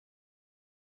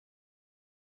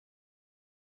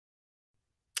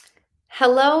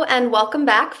Hello and welcome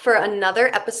back for another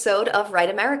episode of Write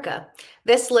America.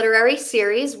 This literary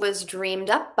series was dreamed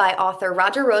up by author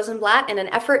Roger Rosenblatt in an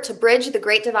effort to bridge the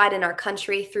great divide in our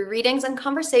country through readings and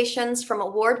conversations from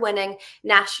award-winning,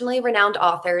 nationally renowned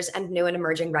authors and new and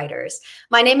emerging writers.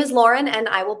 My name is Lauren and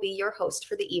I will be your host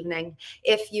for the evening.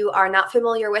 If you are not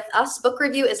familiar with us, Book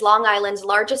Review is Long Island's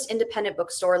largest independent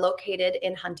bookstore located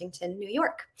in Huntington, New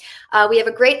York. We have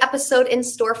a great episode in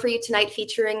store for you tonight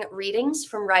featuring readings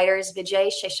from writers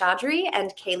Vijay Seshadri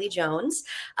and Kaylie Jones.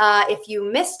 If you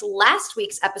missed last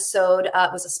week's episode,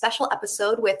 it was a special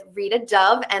episode with Rita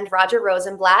Dove and Roger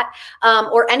Rosenblatt,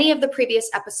 or any of the previous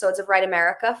episodes of Write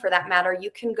America for that matter. You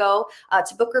can go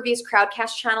to Book Review's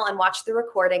Crowdcast channel and watch the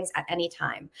recordings at any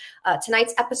time.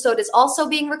 Tonight's episode is also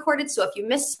being recorded, so if you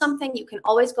missed something, you can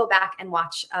always go back and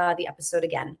watch the episode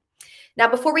again. Now,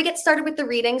 before we get started with the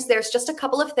readings, there's just a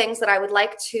couple of things that I would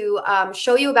like to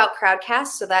show you about Crowdcast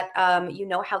so that you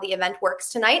know how the event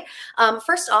works tonight.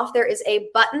 First off, there is a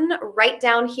button right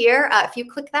down here. If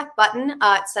you click that button,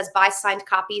 it says buy signed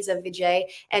copies of Vijay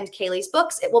and Kaylie's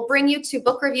books. It will bring you to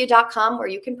bookreview.com where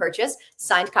you can purchase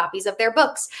signed copies of their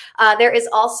books. There is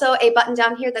also a button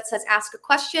down here that says ask a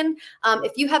question.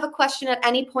 If you have a question at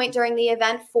any point during the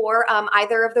event for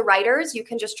either of the writers, you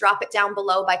can just drop it down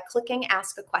below by clicking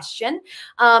ask a question.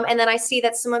 And then I see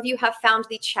that some of you have found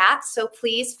the chat, so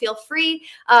please feel free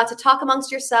to talk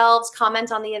amongst yourselves,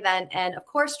 comment on the event, and of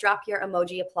course, drop your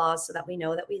emoji applause so that we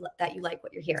know that you like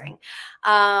what you're hearing.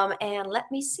 And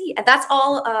let me see. And that's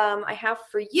all I have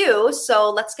for you, so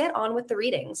let's get on with the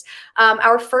readings.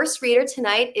 Our first reader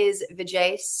tonight is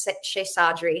Vijay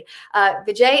Seshadri.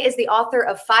 Vijay is the author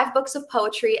of 5 books of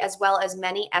poetry, as well as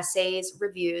many essays,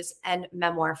 reviews, and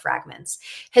memoir fragments.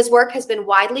 His work has been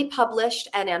widely published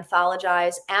and anthologized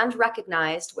and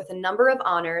recognized with a number of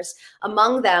honors,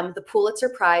 among them the Pulitzer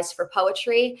Prize for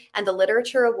Poetry and the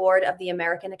Literature Award of the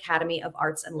American Academy of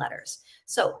Arts and Letters.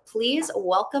 So please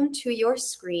welcome to your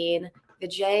screen,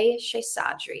 Vijay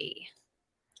Seshadri.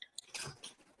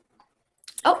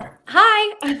 Oh,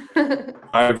 hi.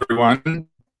 Hi, everyone.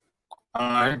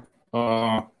 Hi.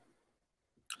 Hi.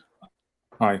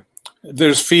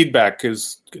 There's feedback.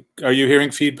 Are you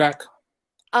hearing feedback?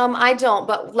 I don't,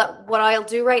 but what I'll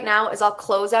do right now is I'll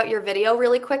close out your video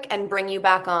really quick and bring you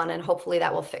back on, and hopefully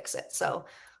that will fix it. So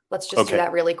let's just do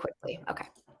that really quickly. Okay.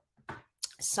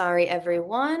 Sorry,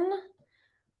 everyone.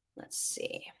 Let's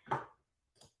see.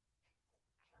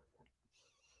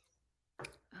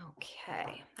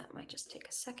 Okay. That might just take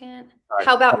a second. Right.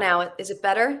 How about now? Is it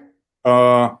better?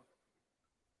 I'm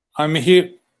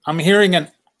hearing an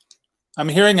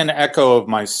echo of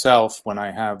myself when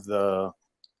I have the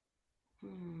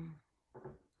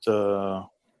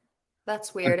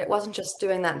That's weird. It wasn't just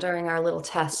doing that during our little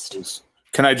test.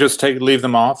 Can I just leave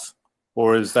them off,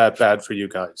 or is that bad for you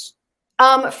guys?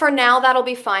 For now, that'll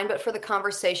be fine, but for the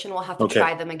conversation, we'll have to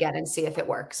try them again and see if it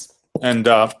works. And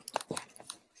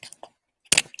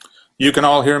you can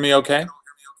all hear me okay?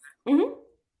 Mm-hmm.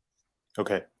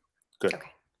 Okay, good.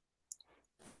 Okay.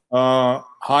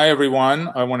 Hi, everyone.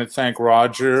 I want to thank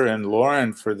Roger and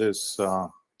Lauren for this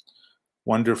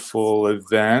wonderful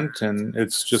event, and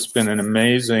it's just been an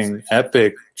amazing,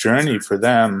 epic journey for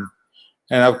them.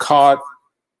 And I've caught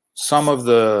some of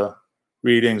the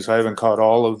readings. I haven't caught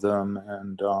all of them,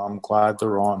 and I'm glad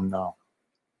they're on.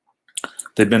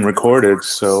 They've been recorded,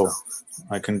 so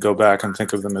I can go back and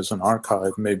think of them as an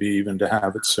archive, maybe even to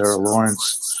have it Sarah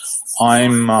Lawrence.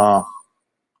 I'm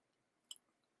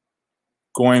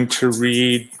going to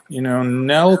read,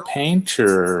 Nell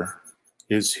Painter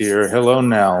is here. Hello,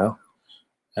 Nell.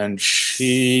 And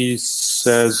she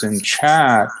says in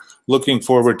chat, looking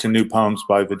forward to new poems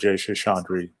by Vijay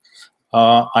Seshadri.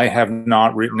 I have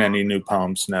not written any new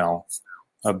poems now.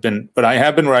 But I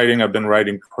have been writing. I've been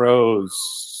writing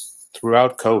prose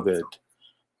throughout COVID.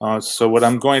 So what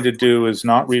I'm going to do is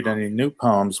not read any new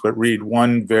poems, but read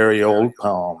one very old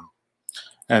poem,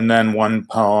 and then one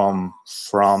poem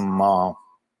from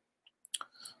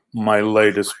my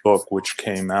latest book, which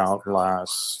came out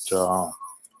last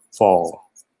fall.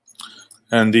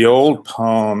 And the old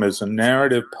poem is a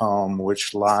narrative poem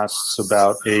which lasts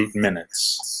about 8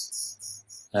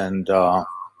 minutes. And the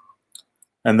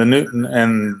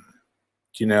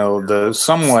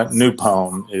somewhat new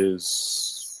poem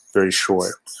is very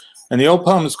short. And the old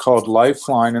poem is called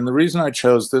Lifeline. And the reason I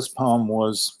chose this poem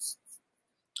was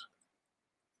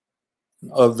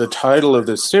of the title of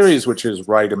this series, which is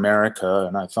Write America.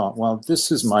 And I thought, well, this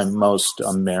is my most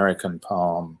American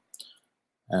poem.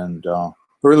 And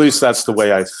or at least that's the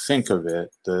way I think of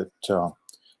it, that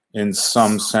in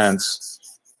some sense,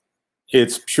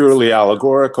 it's purely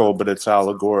allegorical, but it's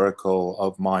allegorical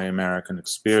of my American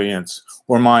experience,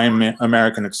 or my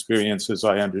American experience as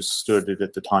I understood it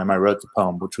at the time I wrote the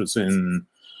poem, which was in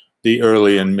the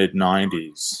early and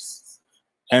mid-90s.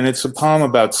 And it's a poem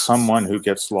about someone who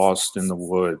gets lost in the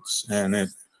woods, and it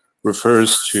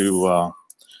refers to,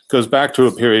 goes back to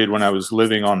a period when I was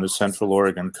living on the Central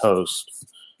Oregon coast,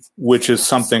 which is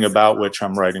something about which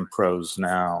I'm writing prose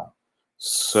now.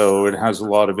 So it has a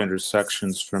lot of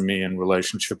intersections for me in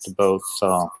relationship to both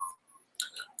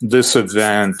this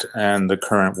event and the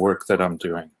current work that I'm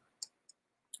doing.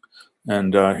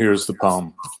 And here's the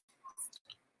poem.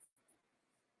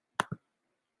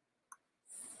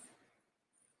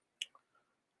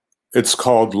 It's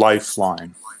called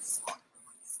Lifeline.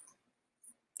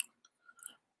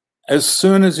 As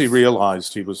soon as he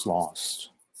realized he was lost,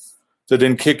 that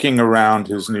in kicking around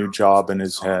his new job in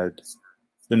his head,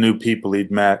 the new people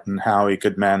he'd met and how he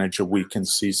could manage a weekend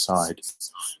seaside,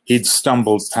 he'd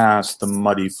stumbled past the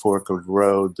muddy fork of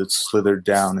road that slithered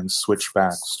down in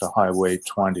switchbacks to Highway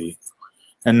 20,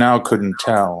 and now couldn't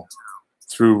tell,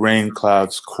 through rain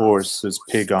clouds coarse as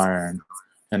pig iron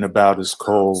and about as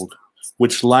cold,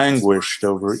 which languished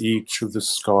over each of the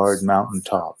scarred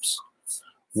mountaintops,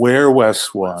 where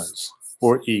west was,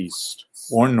 or east,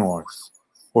 or north,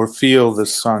 or feel the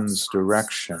sun's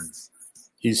direction.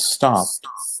 He stopped,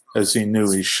 as he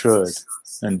knew he should,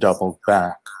 and doubled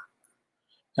back.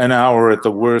 An hour at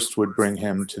the worst would bring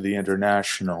him to the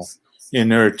International,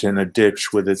 inert in a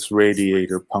ditch with its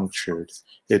radiator punctured,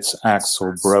 its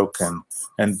axle broken,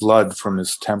 and blood from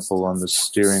his temple on the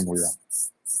steering wheel.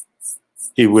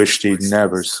 He wished he'd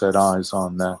never set eyes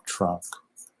on that truck.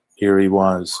 Here he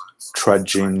was,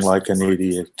 trudging like an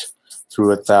idiot through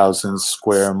 1,000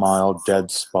 square mile dead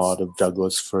spot of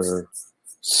Douglas fir,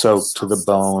 soaked to the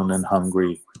bone and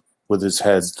hungry, with his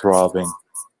head throbbing.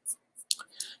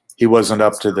 He wasn't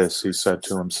up to this, he said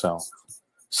to himself,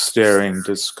 staring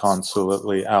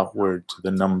disconsolately outward to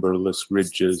the numberless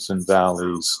ridges and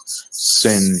valleys,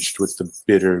 singed with the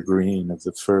bitter green of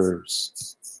the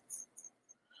firs.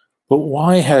 But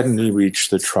why hadn't he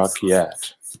reached the truck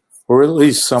yet, or at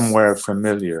least somewhere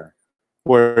familiar,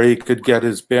 where he could get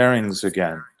his bearings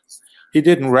again? He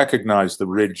didn't recognize the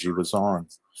ridge he was on.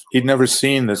 He'd never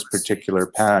seen this particular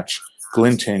patch,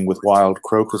 glinting with wild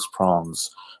crocus prongs,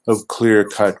 of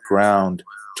clear-cut ground,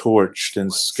 torched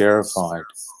and scarified.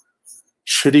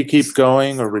 Should he keep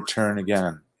going or return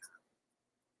again?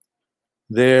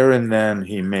 There and then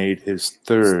he made his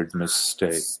third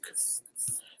mistake.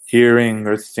 Hearing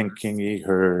or thinking he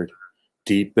heard,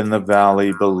 deep in the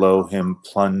valley below him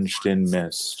plunged in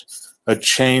mist, a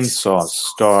chainsaw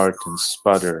start and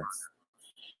sputter.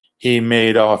 He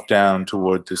made off down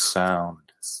toward the sound.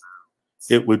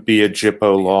 It would be a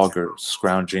Jippo logger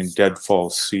scrounging deadfall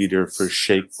cedar for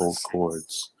shakebolt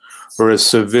cords, or a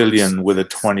civilian with a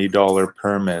 $20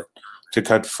 permit to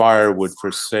cut firewood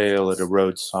for sale at a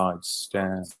roadside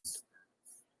stand.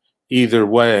 Either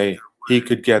way, he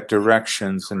could get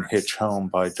directions and hitch home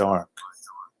by dark.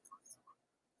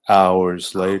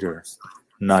 Hours later,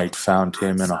 night found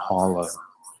him in a hollow,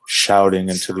 shouting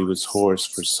until he was hoarse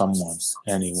for someone,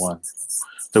 anyone.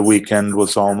 The weekend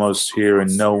was almost here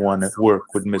and no one at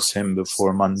work would miss him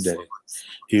before Monday.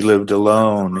 He lived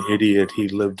alone, idiot, he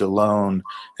lived alone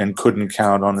and couldn't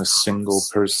count on a single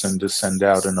person to send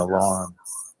out an alarm.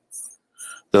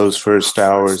 Those first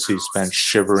hours he spent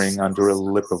shivering under a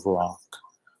lip of rock,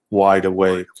 wide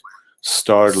awake,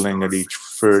 startling at each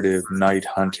furtive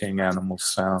night-hunting animal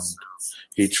sound,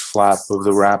 each flap of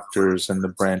the raptors in the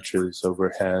branches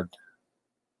overhead.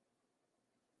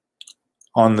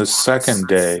 On the second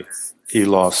day, he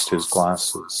lost his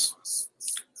glasses.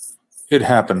 It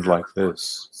happened like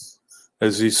this,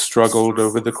 as he struggled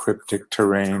over the cryptic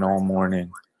terrain all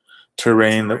morning,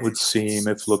 terrain that would seem,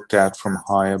 if looked at from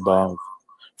high above,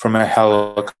 from a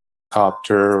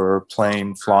helicopter or a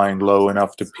plane flying low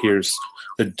enough to pierce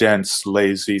the dense,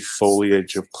 lazy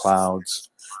foliage of clouds,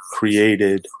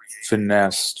 created,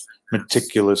 finessed,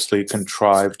 meticulously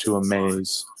contrived to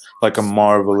amaze, like a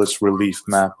marvelous relief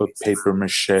map of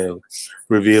papier-mâché,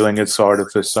 revealing its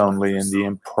artifice only in the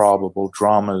improbable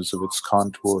dramas of its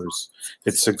contours,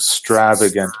 its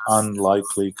extravagant,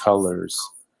 unlikely colors.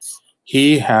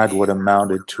 He had what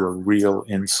amounted to a real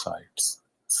insight.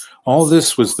 All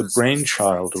this was the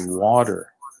brainchild of water,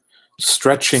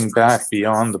 stretching back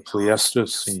beyond the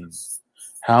Pleistocene.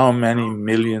 How many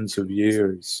millions of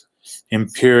years?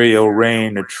 Imperial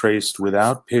rain traced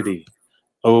without pity,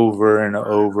 over and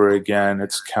over again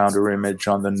its counter-image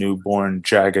on the newborn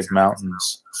jagged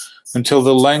mountains, until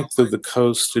the length of the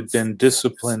coast had been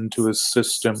disciplined to a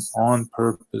system on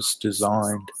purpose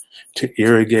designed to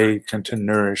irrigate and to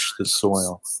nourish the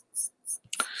soil.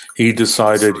 He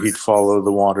decided he'd follow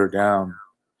the water down.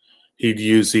 He'd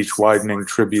use each widening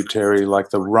tributary like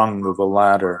the rung of a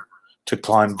ladder to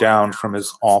climb down from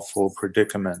his awful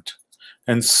predicament,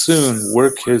 and soon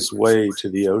work his way to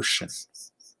the ocean.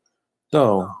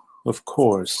 Though, of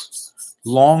course,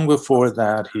 long before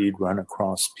that he'd run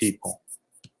across people.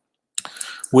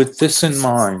 With this in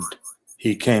mind,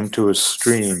 he came to a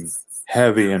stream,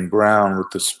 heavy and brown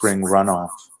with the spring runoff,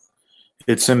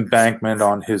 its embankment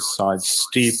on his side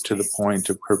steep to the point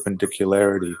of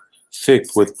perpendicularity,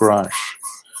 thick with brush,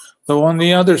 though on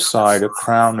the other side a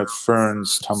crown of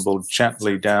ferns tumbled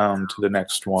gently down to the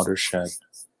next watershed.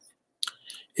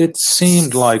 It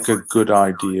seemed like a good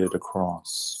idea to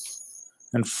cross,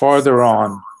 and farther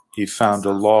on he found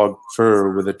a log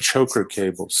fir with a choker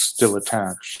cable still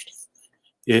attached.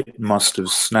 It must have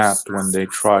snapped when they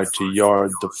tried to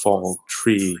yard the falled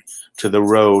tree to the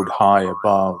road high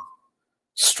above,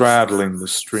 straddling the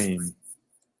stream.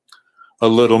 A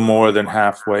little more than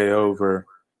halfway over,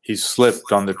 he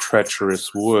slipped on the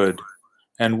treacherous wood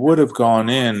and would have gone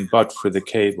in but for the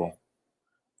cable,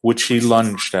 which he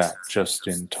lunged at just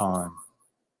in time.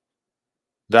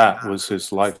 That was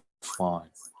his lifeline.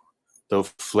 Though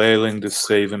flailing to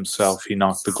save himself, he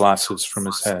knocked the glasses from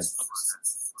his head.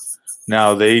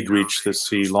 Now they'd reach the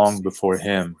sea long before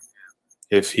him,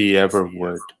 if he ever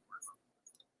would.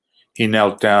 He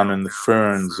knelt down in the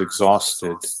ferns,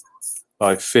 exhausted,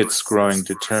 by fits growing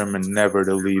determined never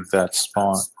to leave that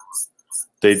spot.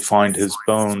 They'd find his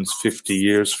bones 50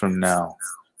 years from now,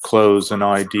 clothes and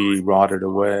ID rotted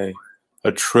away,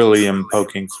 a trillium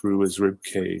poking through his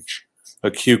ribcage,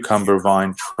 a cucumber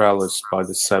vine trellised by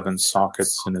the 7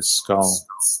 sockets in his skull.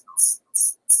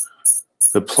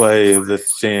 The play of the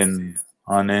thin,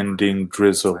 unending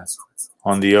drizzle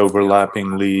on the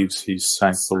overlapping leaves he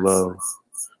sank below,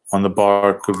 on the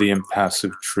bark of the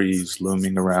impassive trees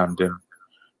looming around him,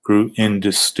 grew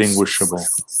indistinguishable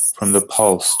from the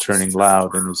pulse turning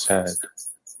loud in his head.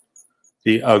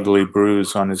 The ugly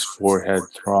bruise on his forehead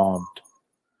throbbed.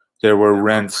 There were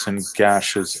rents and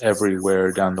gashes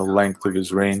everywhere down the length of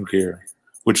his rain gear,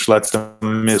 which let the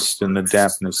mist and the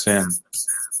dampness in.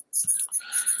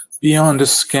 Beyond a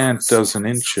scant dozen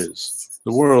inches,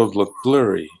 the world looked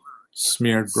blurry,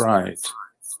 smeared bright,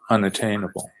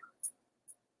 unattainable.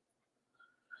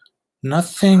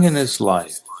 Nothing in his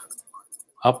life,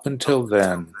 up until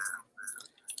then,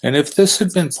 and if this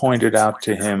had been pointed out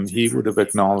to him, he would have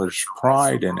acknowledged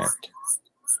pride in it,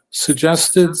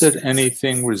 suggested that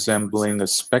anything resembling a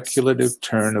speculative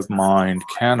turn of mind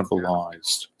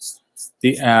cannibalized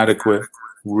the adequate,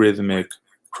 rhythmic,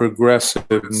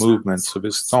 progressive movements of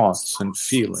his thoughts and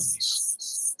feelings.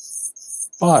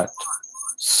 But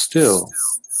still,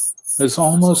 as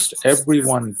almost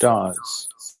everyone does,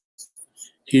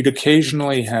 he'd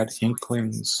occasionally had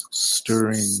inklings,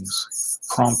 stirrings,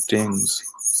 promptings,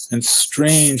 and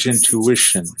strange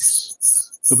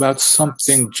intuitions about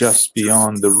something just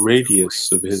beyond the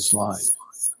radius of his life.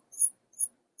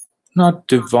 Not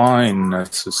divine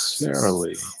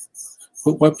necessarily,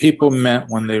 but what people meant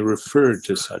when they referred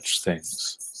to such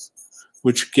things,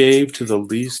 which gave to the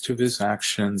least of his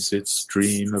actions its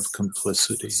dream of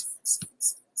complicity.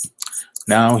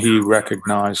 Now he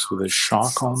recognized with a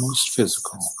shock almost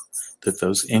physical that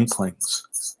those inklings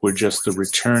were just the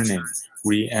returning,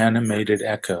 reanimated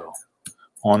echo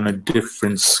on a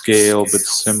different scale but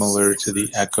similar to the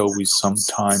echo we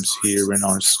sometimes hear in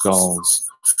our skulls,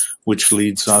 which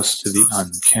leads us to the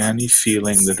uncanny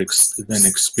feeling that an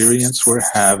experience we're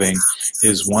having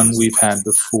is one we've had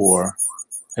before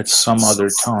at some other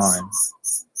time.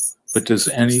 But does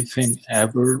anything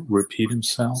ever repeat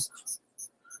himself?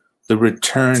 The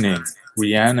returning,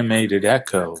 reanimated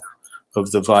echo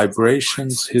of the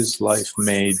vibrations his life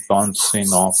made bouncing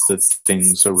off the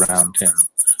things around him,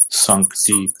 sunk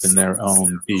deep in their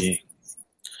own being.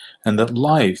 And that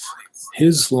life,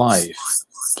 his life,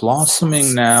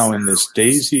 blossoming now in this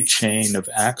daisy chain of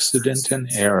accident and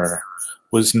error,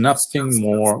 was nothing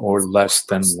more or less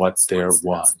than what there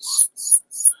was.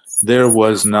 There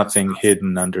was nothing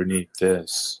hidden underneath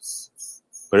this,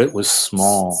 but it was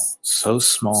small, so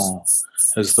small,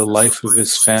 as the life of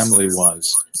his family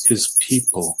was, his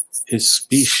people, his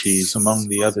species among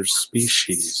the other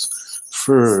species,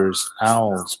 furs,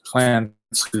 owls,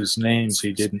 plants whose names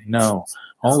he didn't know,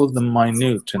 all of them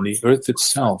minute, and the earth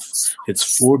itself,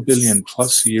 its 4 billion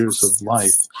plus years of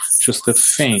life, just a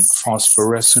faint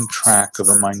phosphorescent track of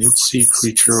a minute sea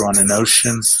creature on an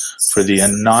ocean for the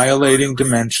annihilating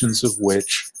dimensions of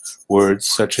which words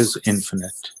such as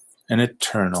infinite and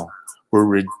eternal were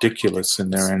ridiculous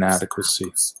in their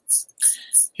inadequacy.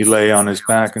 He lay on his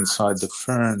back inside the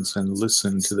ferns and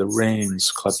listened to the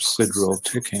rain's clepsydral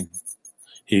ticking.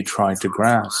 He tried to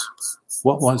grasp.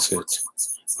 What was it?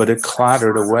 But it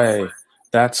clattered away,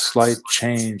 that slight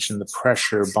change in the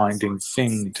pressure binding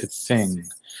thing to thing,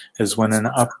 as when an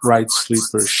upright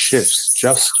sleeper shifts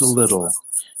just a little,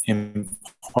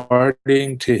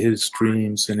 imparting to his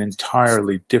dreams an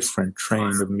entirely different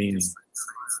train of meaning.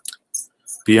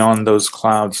 Beyond those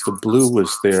clouds, the blue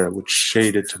was there, which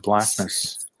shaded to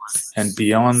blackness. And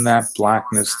beyond that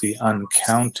blackness, the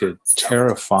uncounted,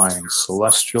 terrifying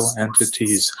celestial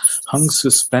entities hung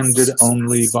suspended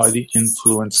only by the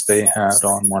influence they had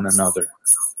on one another.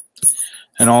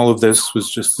 And all of this was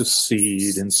just a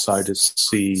seed inside a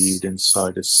seed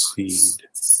inside a seed.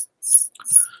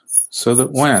 So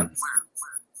that when,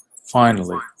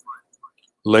 finally,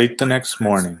 late the next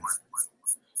morning,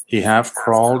 he half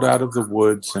crawled out of the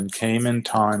woods and came in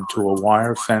time to a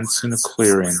wire fence in a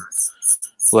clearing,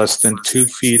 less than 2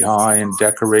 feet high and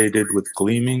decorated with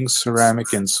gleaming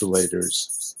ceramic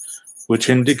insulators, which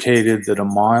indicated that a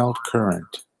mild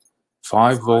current,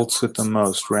 5 volts at the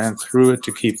most, ran through it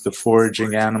to keep the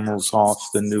foraging animals off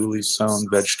the newly sown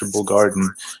vegetable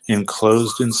garden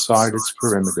enclosed inside its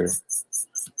perimeter,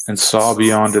 and saw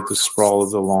beyond it the sprawl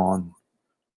of the lawn,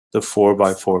 the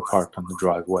 4x4 parked on the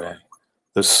driveway,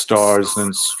 the stars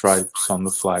and stripes on the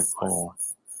flagpole,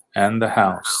 and the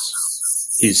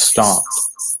house. He stopped,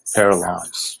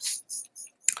 paralyzed.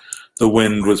 The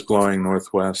wind was blowing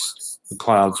northwest. The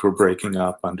clouds were breaking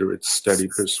up under its steady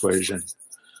persuasion.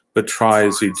 But try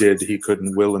as he did, he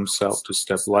couldn't will himself to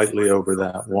step lightly over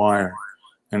that wire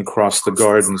and cross the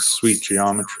garden's sweet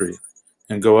geometry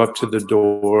and go up to the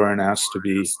door and ask to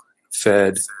be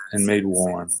fed and made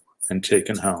warm and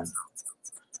taken home.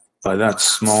 By that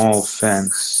small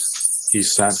fence, he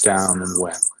sat down and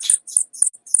wept.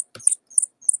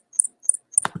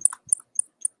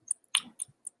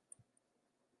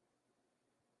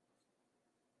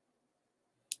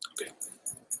 Okay.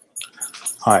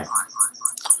 Hi.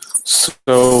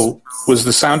 So, was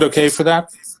the sound okay for that?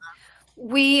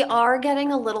 We are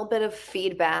getting a little bit of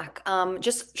feedback.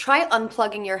 Just try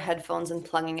unplugging your headphones and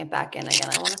plugging it back in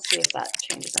again. I want to see if that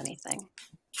changes anything.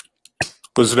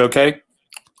 Was it okay?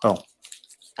 Oh.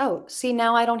 Oh, see,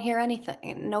 now I don't hear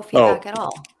anything. No feedback at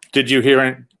all. Did you hear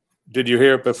it? Did you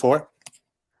hear it before?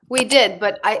 We did,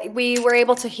 but we were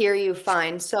able to hear you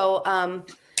fine. So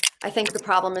I think the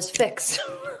problem is fixed.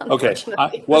 Okay.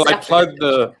 Well, I plugged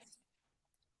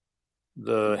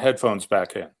the headphones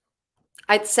back in.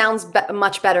 It sounds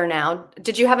much better now.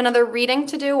 Did you have another reading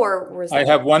to do, or was I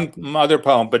have one other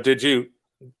poem, but did you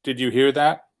hear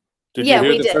that? Did you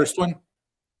hear the first one?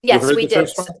 Yes, we did.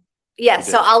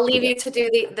 Yes, so I'll leave Okay. you to do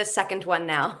the second one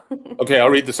now. Okay, I'll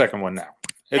read the second one now.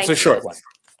 It's a short one.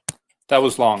 That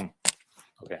was long.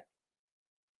 Okay.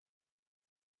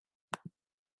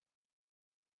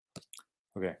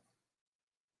 Okay.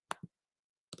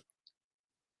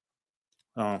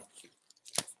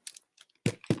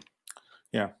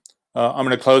 Yeah. I'm going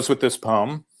to close with this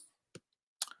poem.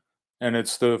 And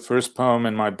it's the first poem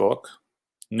in my book,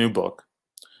 new book.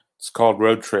 It's called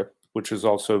Road Trip, which is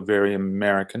also very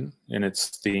American in its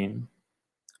theme,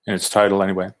 in its title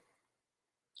anyway.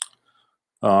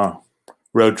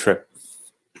 Road Trip.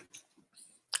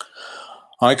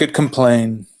 I could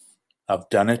complain, I've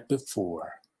done it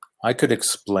before. I could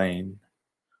explain.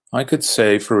 I could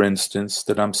say, for instance,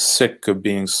 that I'm sick of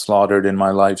being slaughtered in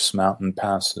my life's mountain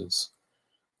passes,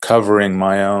 covering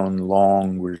my own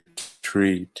long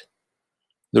retreat,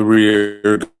 the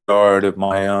rear guard of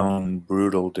my own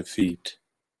brutal defeat,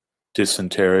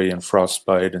 dysentery and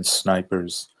frostbite and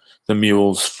snipers, the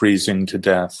mules freezing to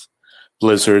death,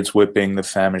 blizzards whipping the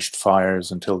famished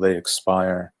fires until they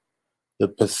expire, the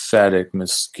pathetic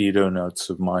mosquito notes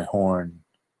of my horn.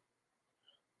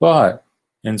 But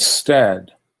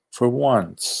instead, for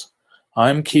once,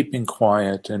 I'm keeping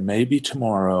quiet, and maybe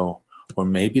tomorrow, or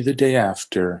maybe the day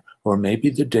after, or maybe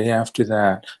the day after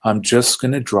that, I'm just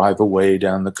going to drive away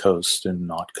down the coast and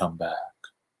not come back.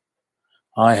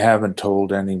 I haven't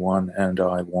told anyone, and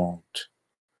I won't.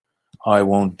 I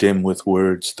won't dim with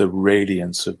words the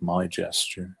radiance of my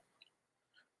gesture.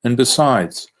 And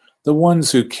besides, the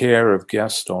ones who care have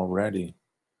guessed already.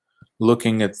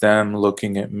 Looking at them,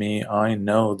 looking at me, I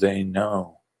know they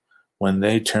know. When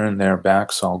they turn their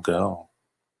backs, I'll go.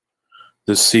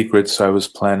 The secrets I was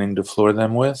planning to floor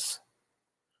them with?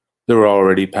 They're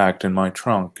already packed in my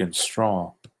trunk in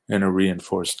straw, in a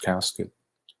reinforced casket.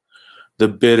 The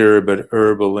bitter but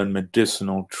herbal and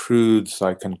medicinal truths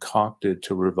I concocted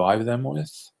to revive them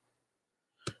with?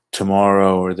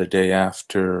 Tomorrow or the day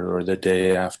after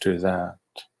that,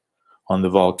 on the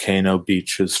volcano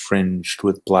beaches fringed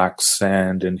with black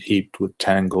sand and heaped with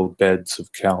tangled beds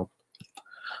of kelp,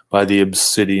 by the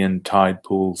obsidian tide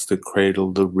pools that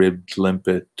cradle the ribbed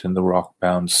limpet and the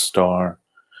rock-bound star.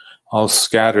 I'll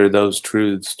scatter those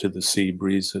truths to the sea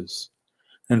breezes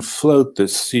and float the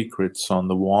secrets on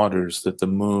the waters that the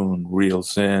moon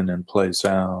reels in and plays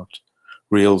out,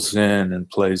 reels in and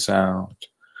plays out,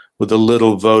 with a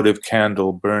little votive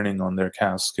candle burning on their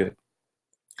casket.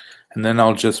 And then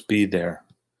I'll just be there,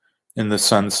 in the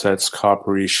sunset's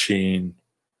coppery sheen,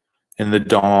 in the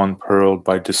dawn pearled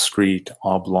by discreet,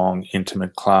 oblong,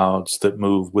 intimate clouds that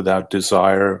move without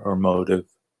desire or motive.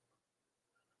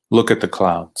 Look at the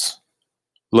clouds.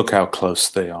 Look how close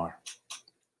they are.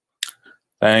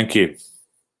 Thank you.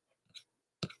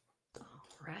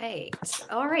 Right.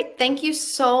 All right. Thank you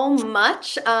so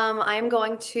much. I'm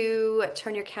going to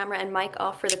turn your camera and mic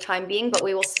off for the time being, but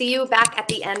we will see you back at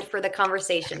the end for the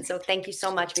conversation. So thank you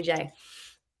so much, Vijay.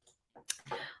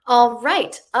 All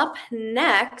right, up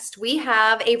next, we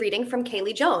have a reading from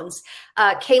Kaylie Jones.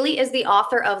 Kaylie is the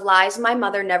author of Lies My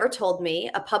Mother Never Told Me,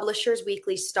 a Publisher's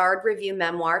Weekly starred review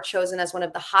memoir chosen as one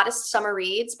of the hottest summer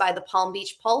reads by the Palm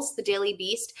Beach Pulse, the Daily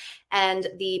Beast, and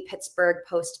the Pittsburgh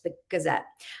Post-Gazette.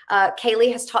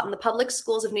 Kaylie has taught in the public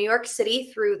schools of New York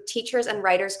City through Teachers and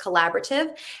Writers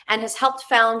Collaborative and has helped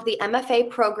found the MFA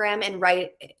program in writing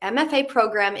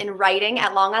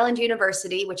at Long Island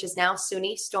University, which is now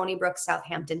SUNY Stony Brook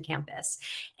Southampton campus,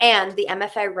 and the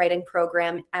MFA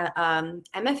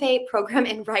program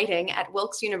in writing at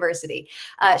Wilkes University.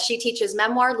 She teaches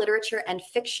memoir, literature, and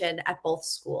fiction at both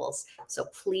schools. So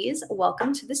please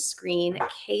welcome to the screen,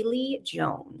 Kaylie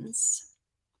Jones.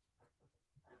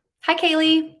 Hi,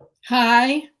 Kaylie.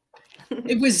 Hi.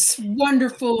 It was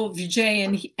wonderful,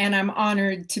 Vijay, and I'm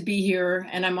honored to be here,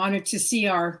 and I'm honored to see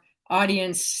our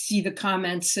audience, see the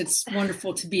comments. It's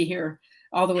wonderful to be here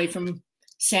all the way from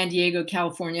San Diego,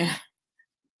 California.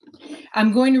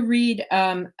 I'm going to read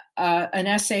an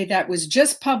essay that was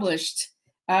just published.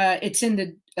 It's in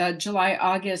the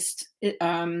July-August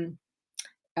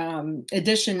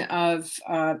edition of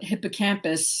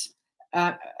Hippocampus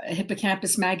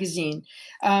magazine.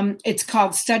 It's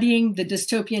called Studying the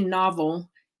Dystopian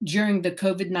Novel During the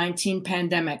COVID-19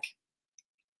 Pandemic.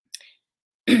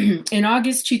 In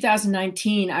August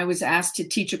 2019, I was asked to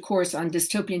teach a course on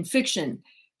dystopian fiction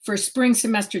for spring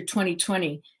semester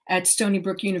 2020 at Stony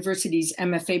Brook University's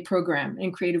MFA program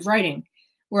in creative writing,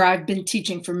 where I've been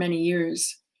teaching for many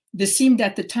years. This seemed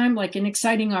at the time like an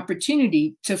exciting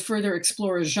opportunity to further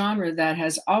explore a genre that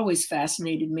has always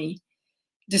fascinated me.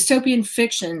 Dystopian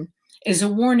fiction is a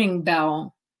warning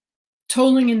bell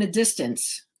tolling in the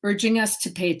distance, urging us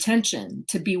to pay attention,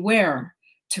 to beware,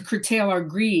 to curtail our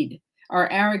greed, our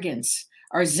arrogance,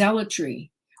 our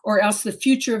zealotry, or else the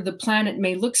future of the planet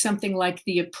may look something like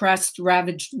the oppressed,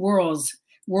 ravaged worlds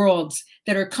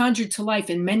that are conjured to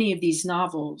life in many of these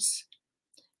novels.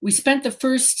 We spent the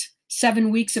first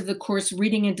 7 weeks of the course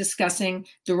reading and discussing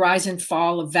the rise and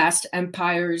fall of vast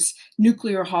empires,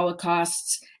 nuclear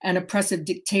holocausts, and oppressive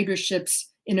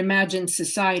dictatorships in imagined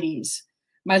societies.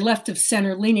 My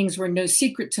left-of-center leanings were no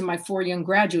secret to my 4 young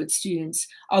graduate students,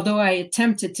 although I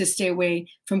attempted to stay away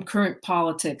from current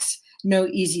politics, no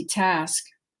easy task.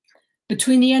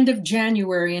 Between the end of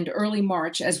January and early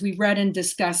March, as we read and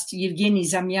discussed Yevgeny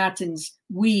Zamyatin's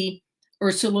We,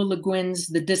 Ursula Le Guin's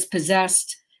The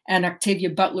Dispossessed, and Octavia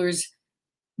Butler's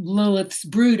Lilith's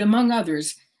Brood, among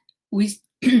others,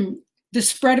 the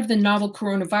spread of the novel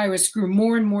coronavirus grew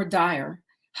more and more dire.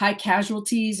 High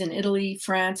casualties in Italy,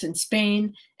 France, and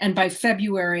Spain, and by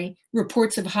February,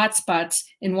 reports of hotspots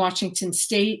in Washington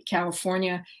State,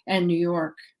 California, and New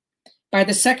York. By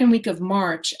the second week of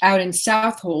March, out in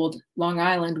Southold, Long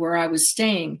Island, where I was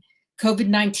staying,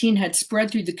 COVID-19 had spread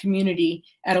through the community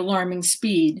at alarming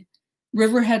speed.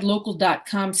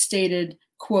 Riverheadlocal.com stated,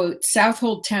 quote,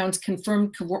 Southold town's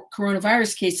confirmed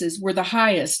coronavirus cases were the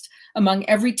highest among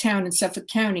every town in Suffolk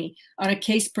County on a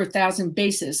case per 1,000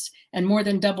 basis, and more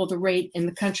than double the rate in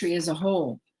the country as a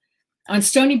whole. On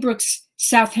Stony Brook's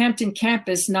Southampton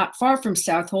campus, not far from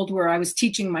Southold, where I was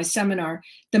teaching my seminar,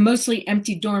 the mostly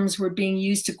empty dorms were being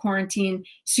used to quarantine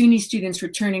SUNY students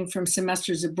returning from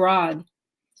semesters abroad.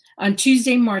 On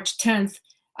Tuesday, March 10th,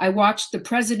 I watched the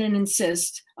president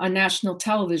insist on national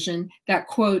television that,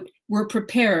 quote, we're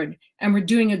prepared and we're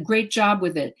doing a great job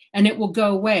with it, and it will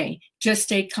go away. Just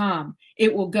stay calm.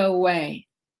 It will go away.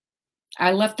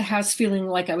 I left the house feeling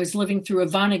like I was living through a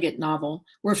Vonnegut novel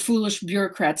where foolish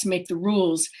bureaucrats make the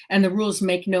rules and the rules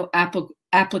make no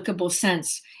applicable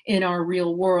sense in our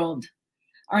real world.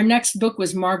 Our next book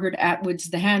was Margaret Atwood's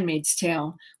The Handmaid's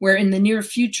Tale, where in the near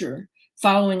future,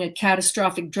 following a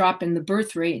catastrophic drop in the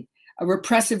birth rate, A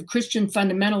repressive Christian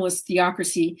fundamentalist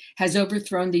theocracy has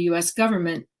overthrown the US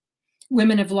government.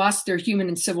 Women have lost their human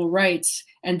and civil rights,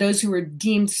 and those who are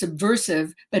deemed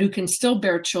subversive but who can still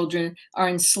bear children are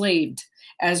enslaved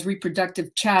as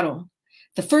reproductive chattel.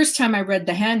 The first time I read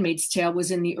The Handmaid's Tale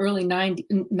was in the early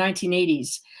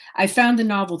 1980s. I found the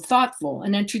novel thoughtful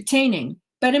and entertaining,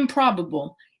 but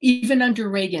improbable. Even under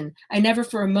Reagan, I never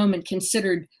for a moment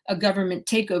considered a government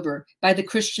takeover by the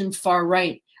Christian far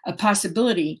right a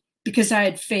possibility because I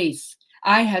had faith.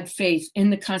 I had faith in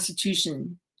the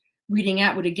Constitution. Reading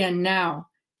Atwood again now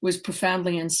was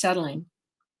profoundly unsettling.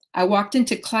 I walked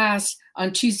into class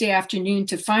on Tuesday afternoon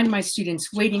to find my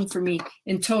students waiting for me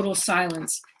in total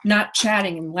silence, not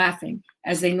chatting and laughing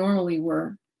as they normally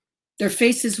were. Their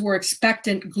faces were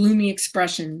expectant, gloomy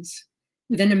expressions.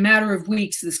 Within a matter of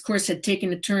weeks, this course had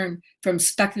taken a turn from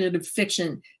speculative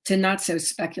fiction to not so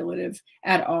speculative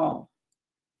at all.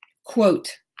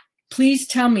 Quote, "Please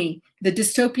tell me the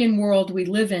dystopian world we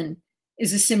live in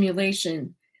is a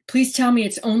simulation. Please tell me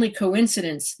it's only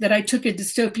coincidence that I took a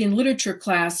dystopian literature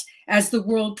class as the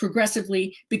world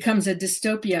progressively becomes a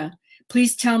dystopia.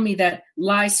 Please tell me that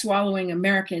lie-swallowing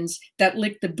Americans that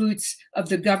lick the boots of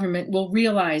the government will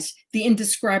realize the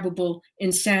indescribable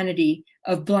insanity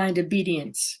of blind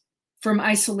obedience." From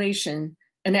Isolation,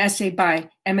 an essay by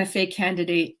MFA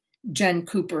candidate Jen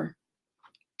Cooper.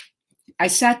 I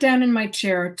sat down in my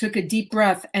chair, took a deep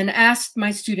breath, and asked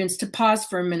my students to pause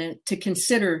for a minute to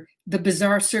consider the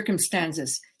bizarre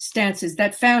circumstances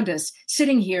that found us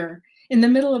sitting here in the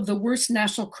middle of the worst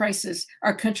national crisis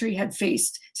our country had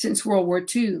faced since World War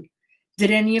II.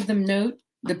 Did any of them note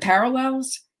the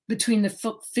parallels between the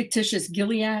fictitious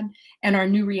Gilead and our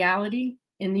new reality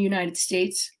in the United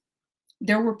States?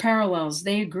 There were parallels,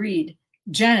 they agreed.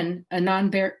 Jen, a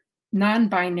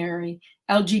non-binary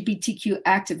LGBTQ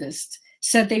activist,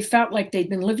 said they felt like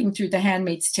they'd been living through The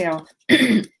Handmaid's Tale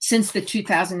since the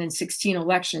 2016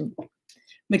 election.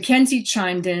 Mackenzie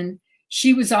chimed in.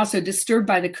 She was also disturbed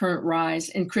by the current rise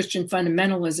in Christian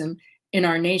fundamentalism in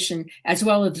our nation, as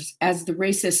well as the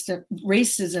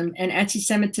racism and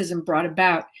anti-Semitism brought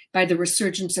about by the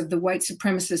resurgence of the white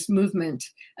supremacist movement,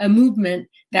 a movement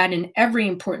that in every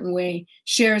important way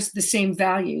shares the same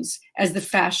values as the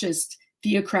fascist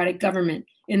theocratic government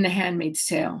in The Handmaid's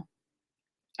Tale.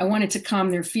 I wanted to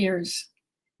calm their fears.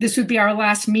 This would be our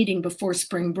last meeting before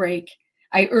spring break.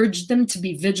 I urged them to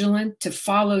be vigilant, to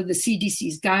follow the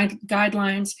CDC's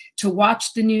guidelines, to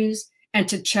watch the news, and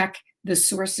to check the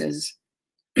sources.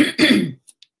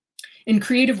 In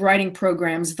creative writing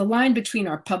programs, the line between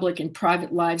our public and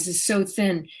private lives is so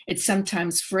thin, it's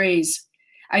sometimes frays.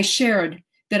 I shared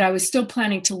that I was still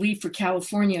planning to leave for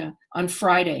California on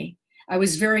Friday. I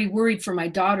was very worried for my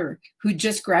daughter, who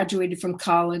just graduated from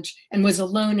college and was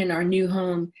alone in our new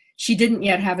home. She didn't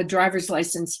yet have a driver's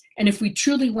license, and if we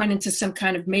truly went into some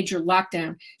kind of major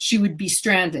lockdown, she would be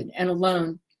stranded and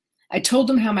alone. I told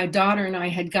them how my daughter and I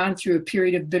had gone through a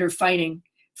period of bitter fighting,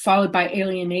 followed by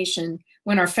alienation,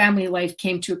 when our family life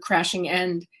came to a crashing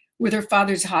end, with her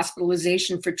father's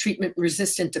hospitalization for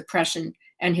treatment-resistant depression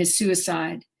and his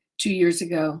suicide 2 years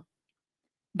ago.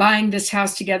 Buying this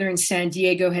house together in San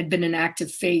Diego had been an act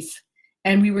of faith,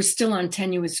 and we were still on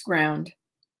tenuous ground.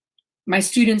 My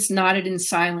students nodded in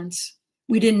silence.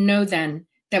 We didn't know then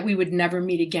that we would never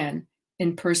meet again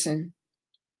in person.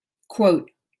 Quote,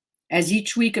 "As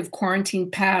each week of quarantine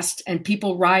passed and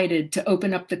people rioted to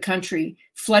open up the country,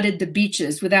 flooded the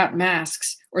beaches without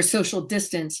masks or social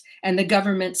distance, and the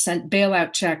government sent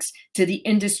bailout checks to the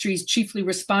industries chiefly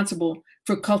responsible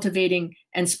for cultivating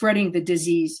and spreading the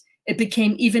disease, it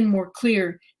became even more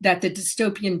clear that the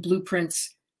dystopian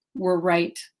blueprints were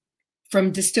right."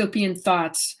 From Dystopian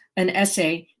Thoughts, an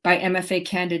essay by MFA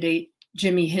candidate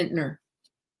Jimmy Hittner.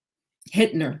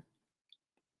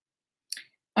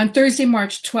 On Thursday,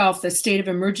 March 12th, a state of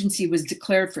emergency was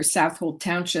declared for Southold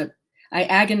Township. I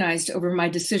agonized over my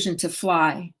decision to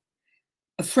fly.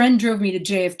 A friend drove me to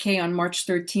JFK on March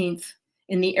 13th.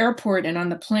 In the airport and on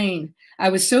the plane, I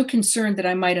was so concerned that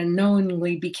I might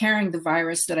unknowingly be carrying the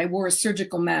virus that I wore a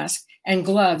surgical mask and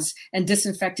gloves and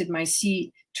disinfected my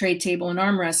seat, tray table, and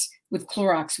armrests with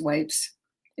Clorox wipes.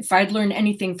 If I'd learned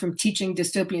anything from teaching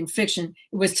dystopian fiction,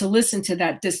 it was to listen to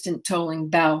that distant tolling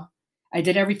bell. I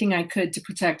did everything I could to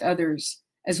protect others,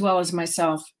 as well as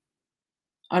myself.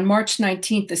 On March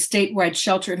 19th, a statewide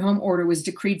shelter-at-home order was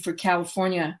decreed for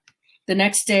California. The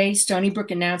next day, Stony Brook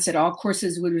announced that all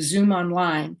courses would resume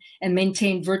online and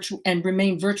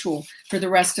remain virtual for the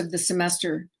rest of the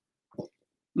semester.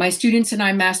 My students and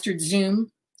I mastered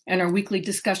Zoom, and our weekly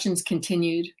discussions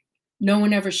continued. No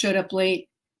one ever showed up late.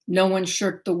 No one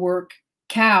shirked the work.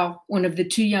 Cal, one of the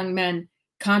two young men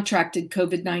contracted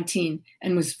COVID-19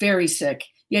 and was very sick,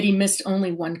 yet he missed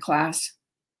only one class.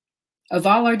 Of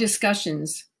all our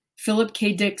discussions, Philip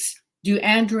K. Dick's Do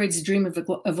Androids Dream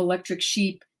of Electric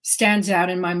Sheep stands out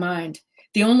in my mind,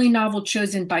 the only novel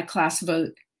chosen by class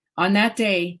vote. On that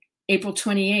day, April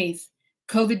 28th,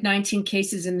 COVID-19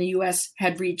 cases in the US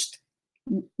had reached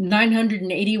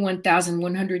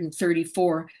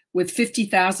 981,134 with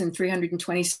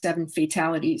 50,327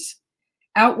 fatalities.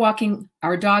 Out walking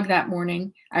our dog that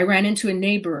morning, I ran into a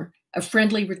neighbor, a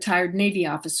friendly retired Navy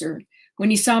officer. When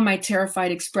he saw my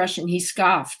terrified expression, he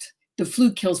scoffed. The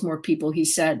flu kills more people, he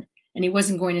said, and he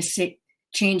wasn't going to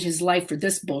change his life for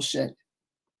this bullshit.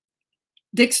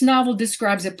 Dick's novel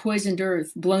describes a poisoned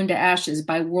earth blown to ashes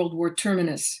by World War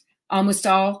terminus. Almost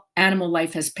all animal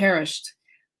life has perished.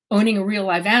 Owning a real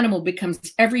live animal becomes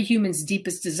every human's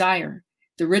deepest desire.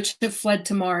 The rich have fled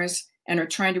to Mars and are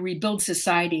trying to rebuild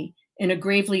society in a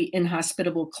gravely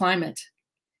inhospitable climate.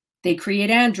 They create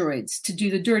androids to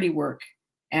do the dirty work.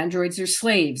 Androids are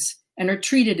slaves and are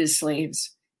treated as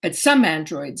slaves. But some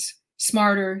androids,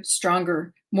 smarter,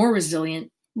 stronger, more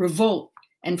resilient, revolt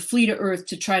and flee to Earth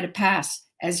to try to pass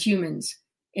as humans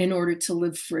in order to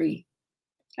live free.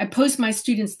 I pose my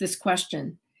students this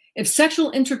question. If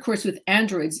sexual intercourse with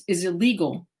androids is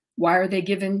illegal, why are they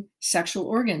given sexual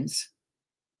organs?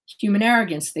 Human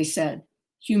arrogance, they said.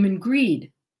 Human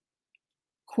greed.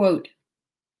 Quote,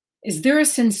 is there a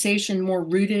sensation more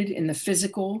rooted in the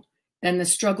physical than the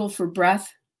struggle for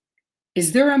breath?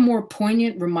 Is there a more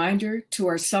poignant reminder to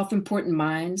our self-important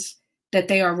minds that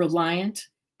they are reliant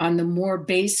on the more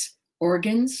base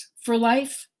organs for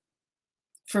life?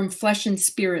 From Flesh and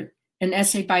Spirit, an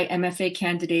essay by MFA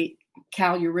candidate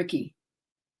Cal Uricki.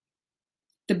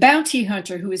 The bounty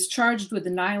hunter who is charged with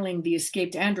annihilating the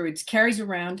escaped androids carries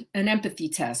around an empathy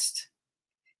test.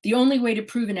 The only way to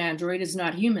prove an android is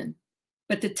not human,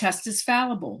 but the test is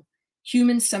fallible.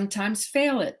 Humans sometimes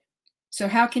fail it. So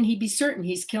how can he be certain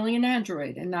he's killing an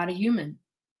android and not a human?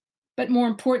 But more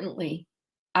importantly,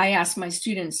 I ask my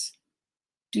students,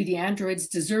 do the androids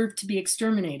deserve to be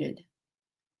exterminated?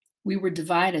 We were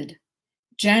divided.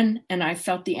 Jen and I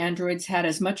felt the androids had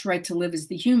as much right to live as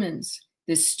the humans,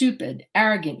 the stupid,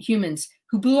 arrogant humans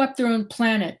who blew up their own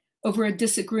planet over a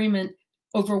disagreement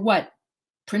over what?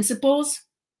 Principles?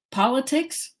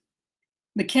 Politics?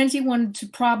 Mackenzie wanted to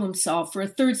problem solve for a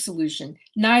third solution,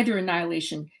 neither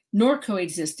annihilation nor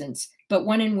coexistence, but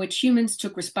one in which humans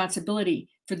took responsibility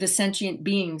for the sentient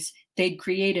beings they'd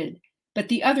created. But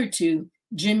the other two,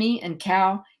 Jimmy and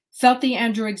Cal, felt the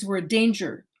androids were a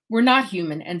danger, were not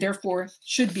human, and therefore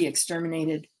should be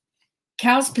exterminated.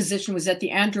 Cal's position was that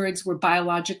the androids were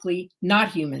biologically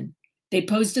not human. They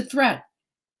posed a threat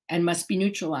and must be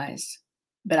neutralized.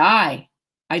 But I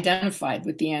identified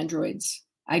with the androids.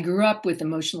 I grew up with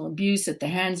emotional abuse at the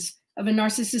hands of a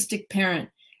narcissistic parent.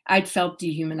 I'd felt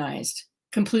dehumanized,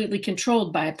 completely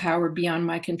controlled by a power beyond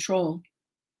my control.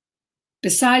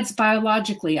 Besides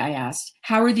biologically, I asked,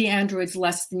 how are the androids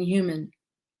less than human?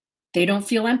 They don't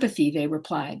feel empathy, they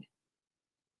replied.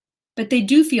 But they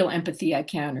do feel empathy, I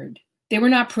countered. They were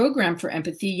not programmed for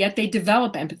empathy, yet they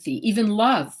develop empathy, even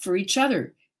love for each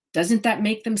other. Doesn't that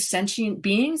make them sentient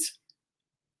beings?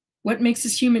 What makes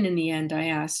us human in the end, I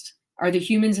asked. Are the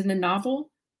humans in the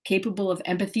novel capable of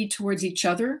empathy towards each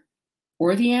other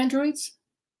or the androids?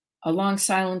 A long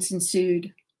silence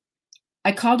ensued.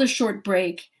 I called a short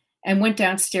break and went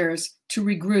downstairs to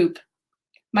regroup.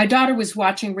 My daughter was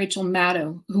watching Rachel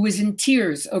Maddow, who was in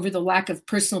tears over the lack of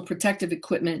personal protective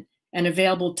equipment and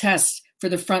available tests for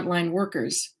the frontline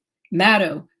workers.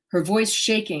 Maddow, her voice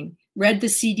shaking, read the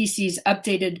CDC's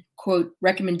updated, quote,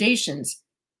 recommendations,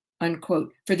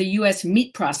 unquote, for the US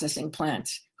meat processing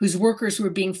plants, whose workers were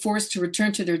being forced to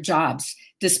return to their jobs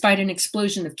despite an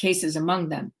explosion of cases among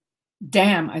them.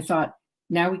 Damn, I thought,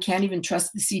 now we can't even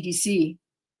trust the CDC.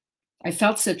 I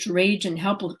felt such rage and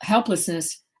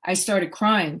helplessness, I started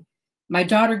crying. My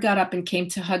daughter got up and came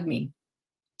to hug me.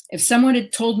 If someone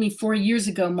had told me 4 years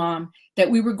ago, Mom,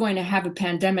 that we were going to have a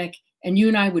pandemic and you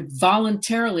and I would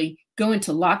voluntarily go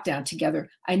into lockdown together,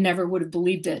 I never would have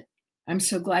believed it. I'm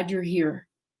so glad you're here.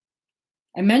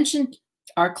 I mentioned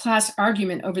our class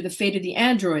argument over the fate of the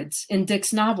androids in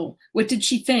Dick's novel. What did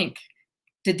she think?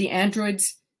 Did the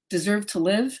androids deserve to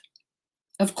live?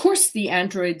 Of course the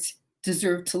androids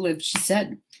deserve to live, she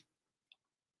said.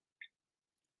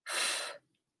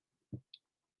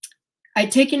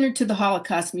 I'd taken her to the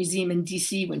Holocaust Museum in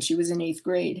DC when she was in 8th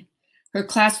grade. Her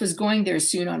class was going there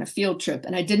soon on a field trip,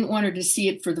 and I didn't want her to see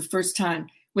it for the first time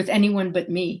with anyone but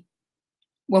me.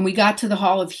 When we got to the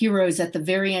Hall of Heroes at the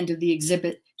very end of the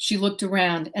exhibit, she looked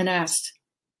around and asked,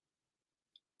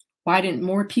 why didn't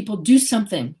more people do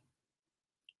something?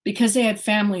 Because they had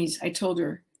families, I told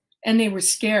her, and they were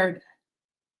scared.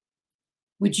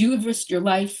 Would you have risked your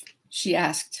life? She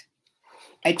asked.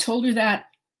 I told her that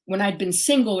when I'd been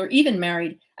single or even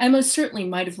married, I most certainly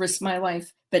might have risked my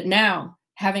life, but now,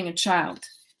 having a child,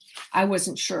 I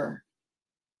wasn't sure.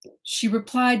 She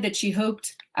replied that she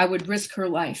hoped I would risk her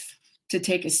life to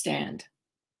take a stand.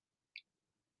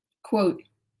 Quote,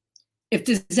 if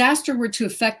disaster were to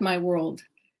affect my world,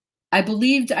 I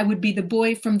believed I would be the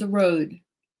boy from the road,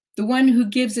 the one who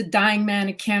gives a dying man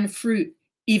a can of fruit,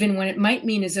 even when it might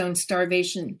mean his own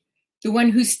starvation, the one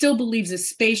who still believes a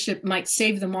spaceship might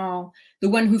save them all, the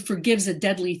one who forgives a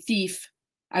deadly thief.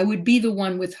 I would be the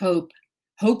one with hope.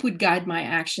 Hope would guide my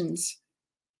actions.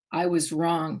 I was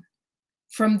wrong.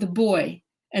 From The Boy,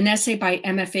 an essay by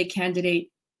MFA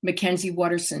candidate Mackenzie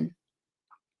Watterson.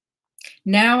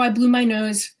 Now I blew my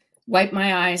nose, wiped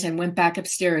my eyes, and went back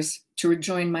upstairs to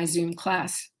rejoin my Zoom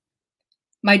class.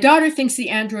 My daughter thinks the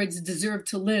androids deserve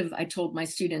to live, I told my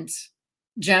students.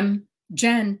 Jen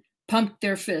pumped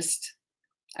their fist.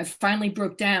 I finally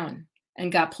broke down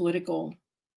and got political.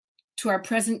 To our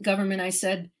present government, I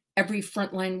said, every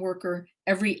frontline worker,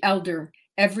 every elder,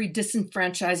 every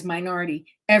disenfranchised minority,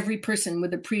 every person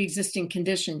with a pre-existing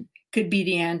condition could be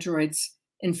the androids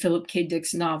in Philip K.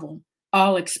 Dick's novel.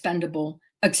 All expendable,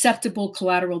 acceptable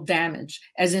collateral damage,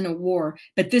 as in a war.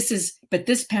 But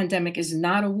this pandemic is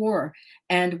not a war,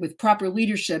 and with proper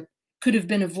leadership, could have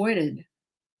been avoided.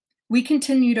 We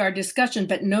continued our discussion,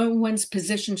 but no one's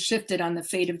position shifted on the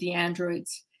fate of the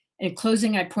androids. In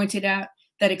closing, I pointed out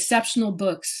that exceptional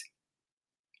books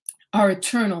are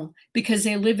eternal because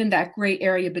they live in that gray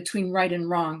area between right and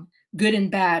wrong, good and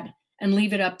bad, and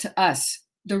leave it up to us,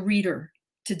 the reader,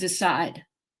 to decide.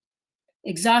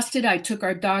 Exhausted, I took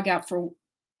our dog out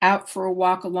for a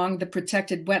walk along the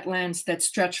protected wetlands that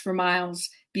stretch for miles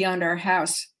beyond our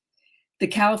house. The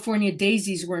California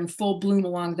daisies were in full bloom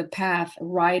along the path, a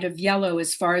riot of yellow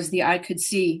as far as the eye could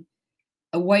see.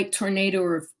 A white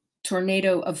tornado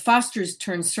of Foster's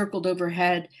tern circled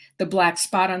overhead, the black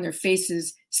spot on their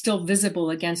faces still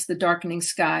visible against the darkening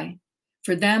sky.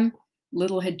 For them,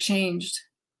 little had changed.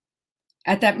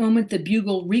 At that moment, the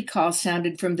bugle recall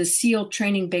sounded from the SEAL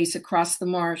training base across the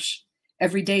marsh.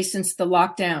 Every day since the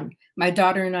lockdown, my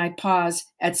daughter and I pause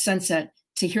at sunset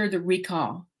to hear the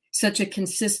recall, such a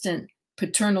consistent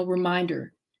paternal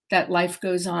reminder that life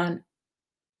goes on.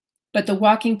 But the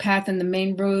walking path and the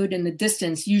main road in the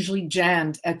distance, usually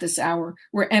jammed at this hour,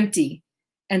 were empty,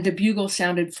 and the bugle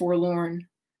sounded forlorn.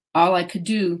 All I could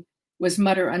do was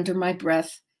mutter under my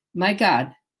breath, my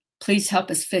God, please help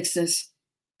us fix this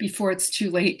before it's too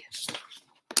late.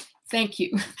 Thank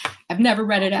you. I've never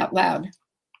read it out loud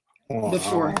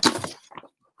before.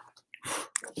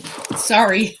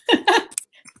 Sorry.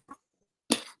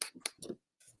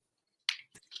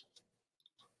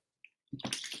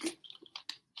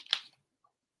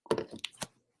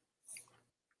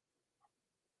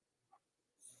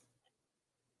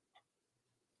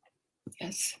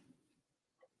 Yes.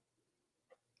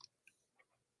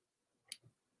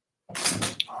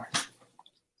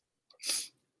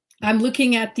 I'm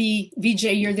looking at the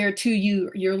Vijay. You're there too.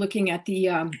 You're looking at the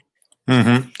I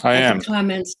am. The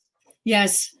comments.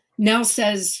 Yes. Nell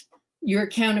says your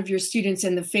account of your students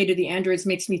and the fate of the androids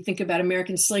makes me think about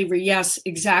American slavery. Yes,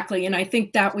 exactly. And I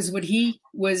think that was what he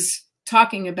was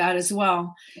talking about as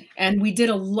well. And we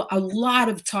did a lot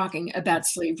of talking about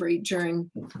slavery during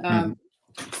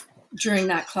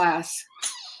that class.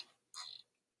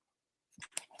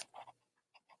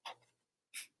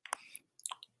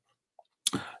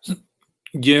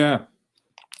 Yeah.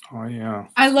 Oh, yeah.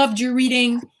 I loved your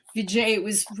reading, Vijay. It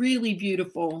was really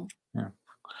beautiful. Yeah.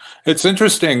 It's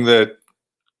interesting that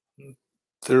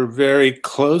they're very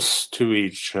close to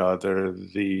each other,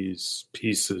 these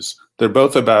pieces. They're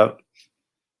both about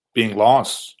being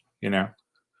lost, you know,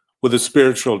 with a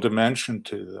spiritual dimension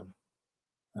to them.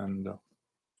 And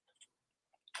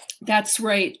that's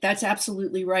right. That's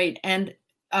absolutely right. And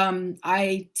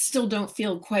I still don't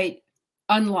feel quite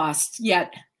unlost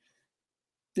yet.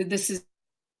 This is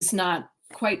not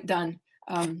quite done.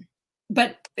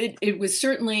 But it was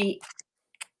certainly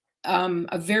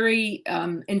a very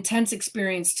intense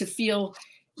experience to feel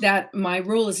that my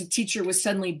role as a teacher was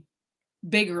suddenly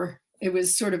bigger. It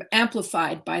was sort of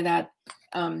amplified by that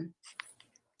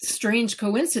strange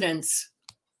coincidence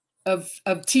of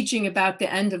teaching about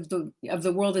the end of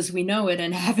the world as we know it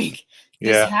and having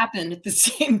this happen at the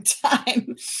same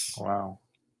time. Wow.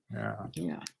 Yeah.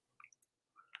 Yeah.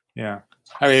 Yeah.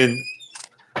 I mean,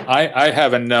 I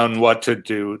haven't known what to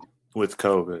do with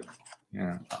COVID.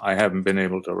 Yeah. I haven't been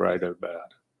able to write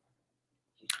about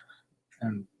it.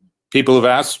 And people have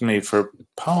asked me for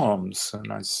poems,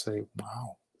 and I say,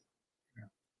 wow.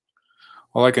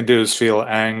 All I can do is feel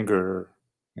anger,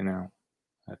 you know,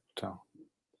 at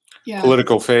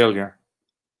political failure.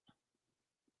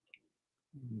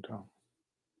 And,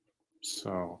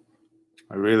 so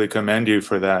I really commend you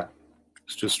for that.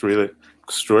 It's just really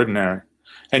extraordinary.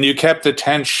 And you kept the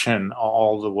tension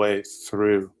all the way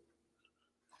through.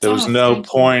 There was no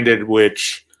point at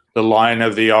which the line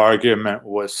of the argument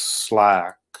was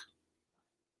slack.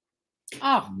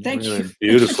 Oh, thank you.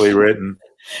 Beautifully written.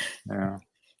 Yeah.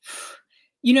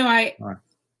 You know, I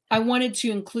wanted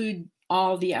to include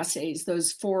all the essays,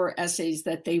 those 4 essays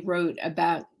that they wrote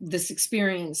about this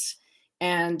experience.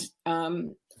 And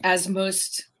as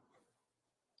most,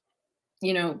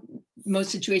 you know, most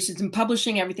situations in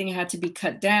publishing, everything had to be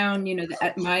cut down. You know,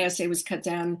 my essay was cut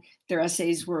down. Their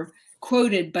essays were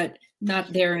quoted, but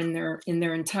not there in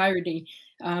their entirety.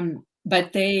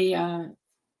 But they,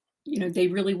 you know, they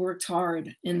really worked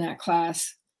hard in that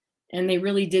class. And they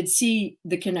really did see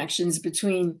the connections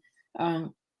between,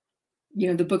 you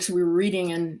know, the books we were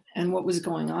reading and what was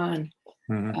going on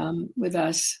with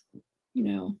us. You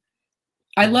know,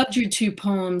 I loved your 2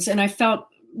 poems, and I felt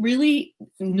really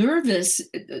nervous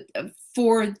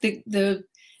for the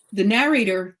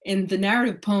narrator in the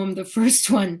narrative poem, the first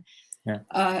one. Yeah.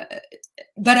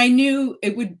 But I knew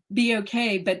it would be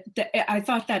okay. But I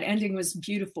thought that ending was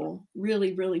beautiful,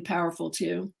 really, really powerful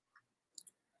too.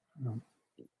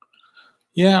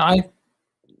 Yeah,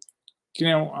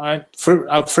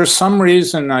 for some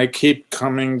reason I keep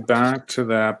coming back to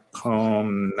that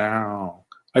poem now.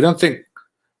 I don't think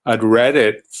I'd read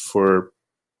it for,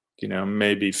 you know,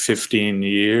 maybe 15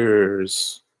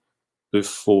 years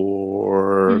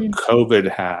before COVID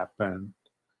happened,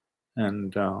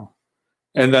 and the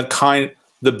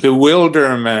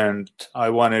bewilderment I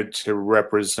wanted to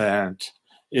represent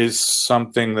is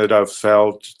something that I've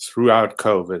felt throughout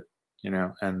COVID, you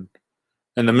know, and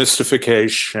the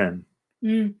mystification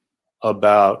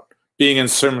about being in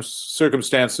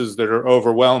circumstances that are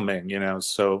overwhelming, you know.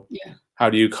 So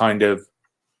how do you kind of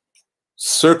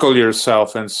circle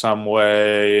yourself in some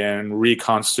way and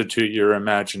reconstitute your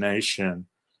imagination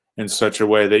in such a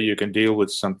way that you can deal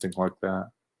with something like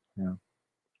that? Yeah.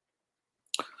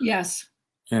 Yes.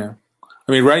 Yeah.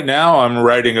 I mean, right now I'm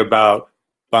writing about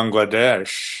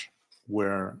Bangladesh,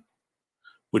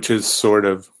 which is sort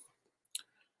of,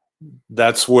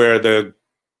 that's where the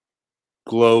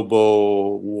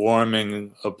global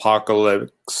warming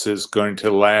apocalypse is going to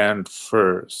land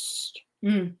first,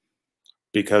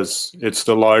 because it's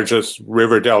the largest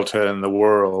river delta in the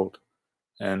world,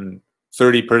 and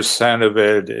 30% of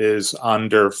it is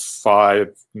under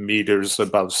 5 meters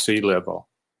above sea level.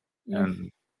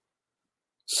 And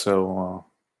so,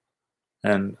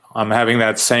 and I'm having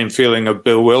that same feeling of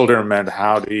bewilderment.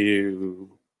 How do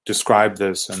you describe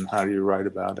this, and how do you write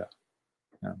about it?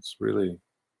 Yeah, it's really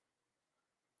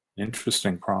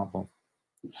interesting problem.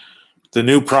 The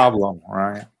new problem,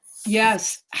 right?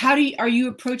 Yes. Are you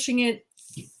approaching it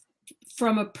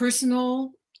from a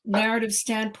personal narrative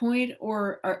standpoint,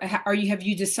 or have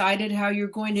you decided how you're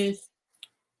going to?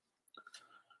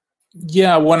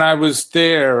 Yeah, when I was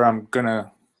there, I'm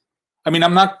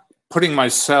not putting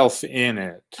myself in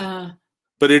it,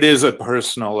 but it is a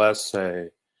personal essay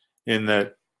in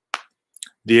that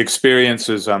the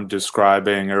experiences I'm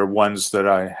describing are ones that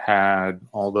I had,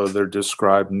 although they're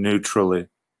described neutrally.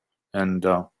 And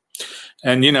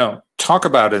you know, talk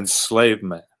about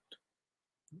enslavement.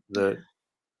 The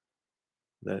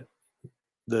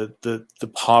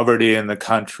poverty in the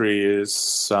country is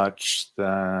such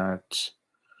that,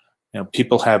 you know,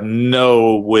 people have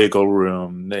no wiggle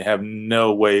room. They have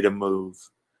no way to move.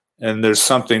 And there's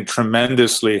something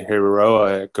tremendously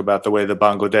heroic about the way the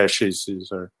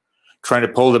Bangladeshis are trying to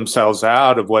pull themselves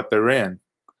out of what they're in,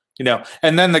 you know.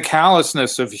 And then the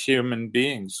callousness of human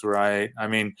beings, right? I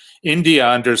mean, India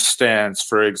understands,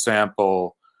 for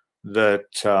example, that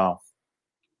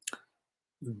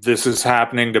this is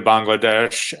happening to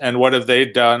Bangladesh, and what have they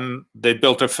done? They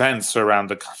built a fence around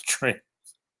the country,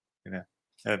 you know,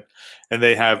 and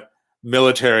they have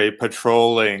military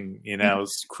patrolling, you know,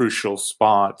 crucial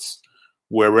spots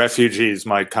where refugees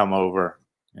might come over,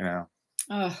 you know.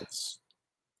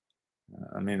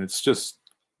 It's just,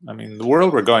 the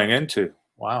world we're going into.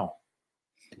 Wow.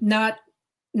 Not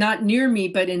near me,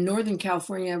 but in Northern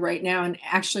California right now, and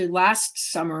actually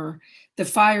last summer, the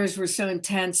fires were so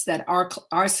intense that our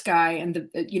sky and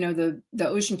the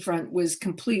oceanfront was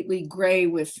completely gray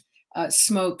with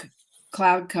smoke,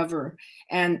 cloud cover,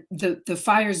 and the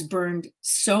fires burned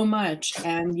so much,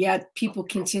 and yet people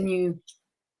continue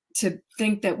to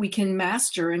think that we can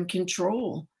master and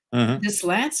control this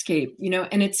landscape, you know,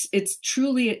 and it's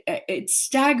truly, it's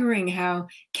staggering how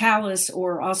callous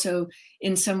or also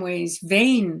in some ways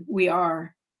vain we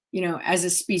are, you know, as a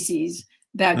species,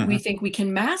 that we think we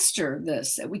can master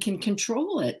this, that we can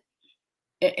control it.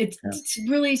 It's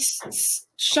really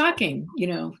shocking, you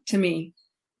know, to me.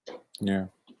 Yeah.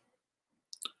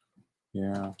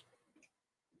 Yeah.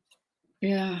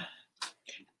 Yeah.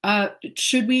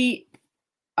 Should we,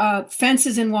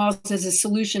 fences and walls as a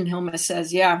solution, Hilma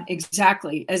says. Yeah,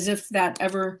 exactly. As if that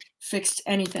ever fixed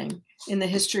anything in the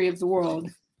history of the world.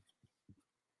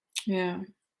 Yeah.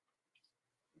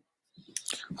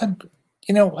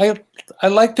 You know, I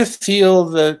like to feel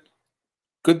that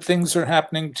good things are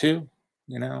happening too,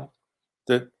 you know,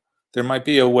 that there might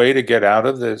be a way to get out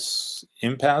of this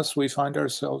impasse we find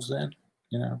ourselves in,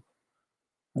 you know.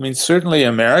 I mean, certainly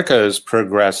America is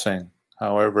progressing,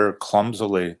 however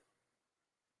clumsily.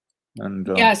 And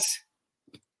yes,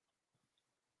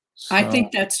 so, I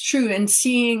think that's true. And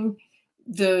seeing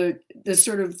the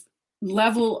sort of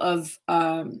level of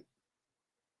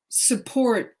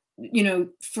support, you know,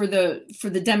 for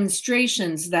the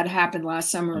demonstrations that happened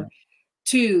last summer,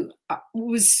 too,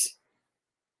 was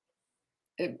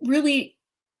really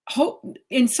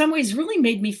in some ways really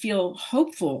made me feel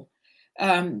hopeful.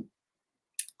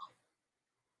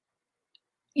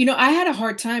 You know, I had a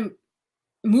hard time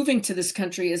moving to this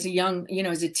country as a young, you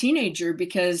know, as a teenager,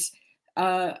 because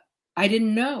I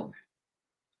didn't know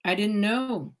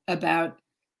about,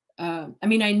 I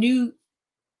mean, I knew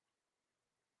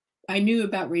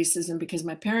about racism because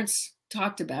my parents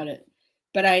talked about it,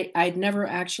 but I'd never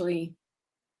actually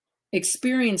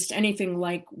experienced anything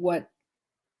like what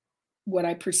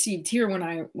I perceived here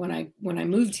when I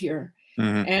moved here.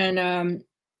 And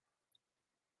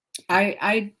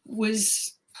I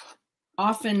was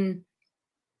often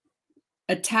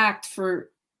attacked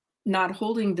for not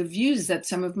holding the views that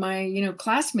some of my, you know,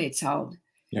 classmates held.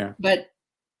 Yeah. But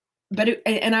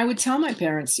and I would tell my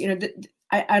parents, you know, that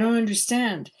I don't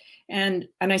understand. And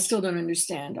I still don't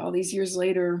understand all these years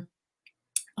later,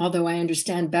 although I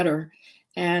understand better.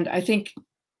 And I think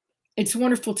it's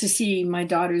wonderful to see my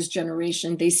daughter's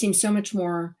generation. They seem so much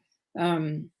more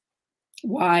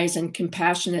wise and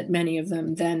compassionate, many of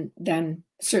them, than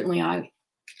certainly I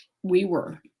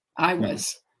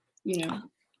was, you know.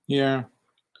 Yeah.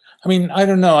 I mean, I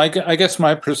don't know. I guess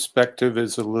my perspective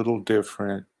is a little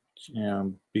different, you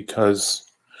know,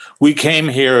 because we came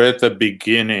here at the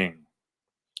beginning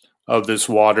of this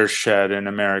watershed in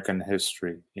American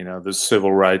history, you know, the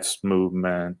civil rights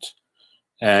movement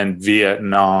and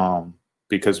Vietnam,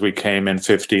 because we came in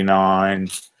 '59.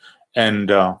 And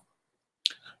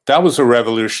that was a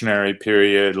revolutionary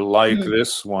period like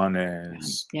this one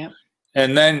is. Yeah.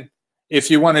 And then if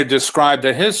you want to describe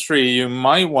the history, you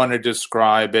might want to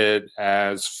describe it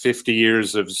as 50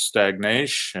 years of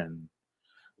stagnation.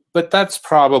 But that's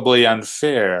probably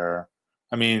unfair.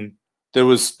 I mean, there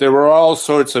were all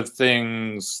sorts of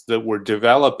things that were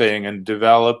developing,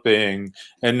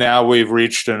 and now we've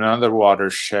reached another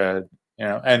watershed, you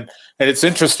know. And it's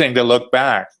interesting to look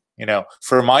back, you know,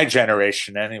 for my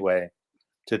generation anyway,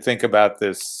 to think about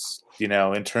this, you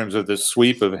know, in terms of the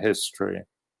sweep of history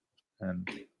and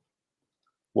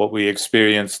what we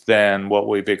experienced then, what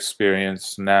we've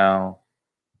experienced now.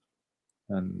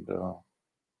 And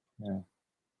yeah, I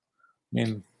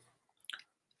mean,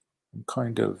 I'm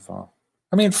kind of,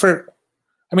 I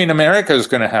mean, America is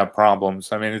going to have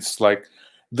problems. I mean, it's like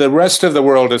the rest of the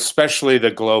world, especially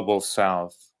the global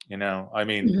South, you know, I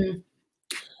mean,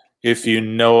 if you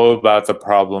know about the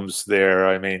problems there,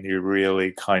 I mean, you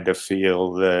really kind of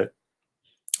feel that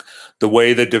the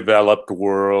way the developed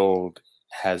world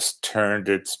has turned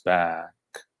its back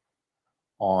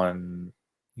on,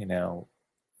 you know,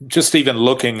 just even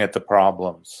looking at the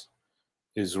problems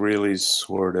is really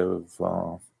sort of,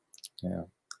 yeah.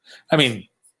 I mean,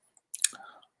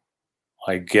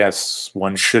 I guess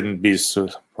one shouldn't be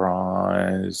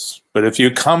surprised, but if you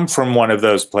come from one of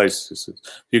those places, if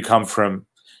you come from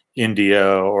India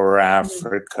or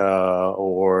Africa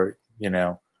or, you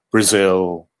know,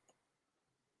 Brazil,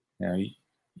 you know,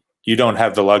 you don't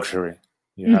have the luxury.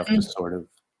 You have to sort of,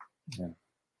 you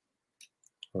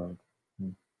know,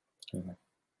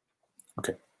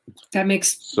 okay. That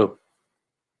makes. So,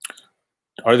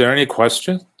 are there any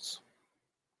questions?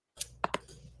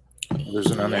 There's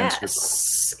an unanswered.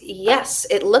 Yes,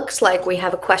 it looks like we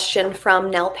have a question from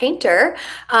Nell Painter.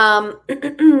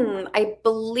 I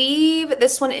believe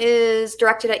this one is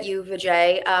directed at you,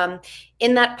 Vijay.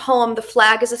 In that poem, the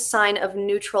flag is a sign of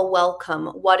neutral welcome.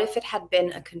 What if it had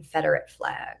been a Confederate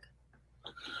flag?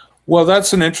 Well,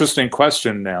 that's an interesting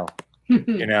question, Nell.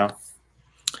 You know,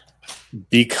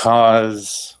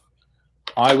 because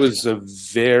I was a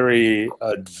very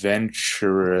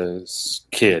adventurous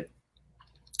kid.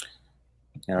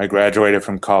 You know, I graduated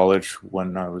from college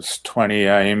when I was 20.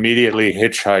 I immediately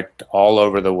hitchhiked all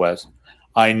over the West.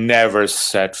 I never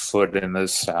set foot in the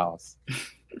South.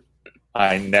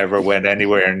 I never went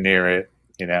anywhere near it,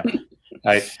 you know.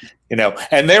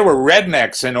 And there were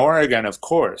rednecks in Oregon, of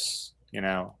course, in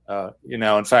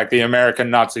fact, the American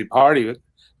Nazi Party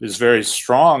is very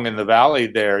strong in the valley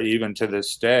there, even to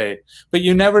this day, but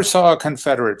you never saw a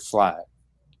Confederate flag,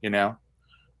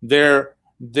 their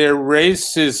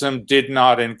racism did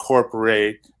not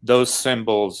incorporate those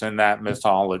symbols in that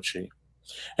mythology.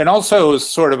 And also it was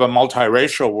sort of a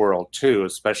multiracial world too,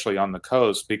 especially on the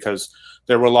coast, because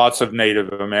there were lots of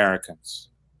Native Americans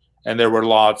and there were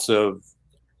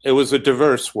it was a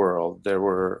diverse world. There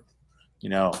were,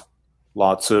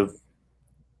 lots of,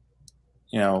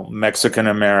 Mexican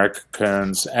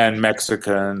Americans and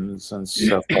Mexicans and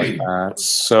stuff like that.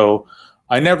 So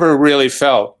I never really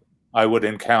felt I would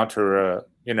encounter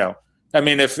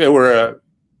if there were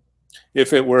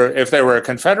a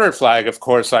Confederate flag, of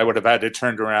course, I would have had to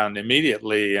turn around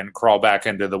immediately and crawl back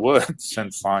into the woods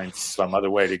and find some other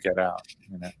way to get out.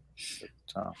 But,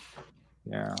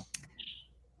 yeah.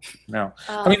 No,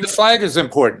 the flag is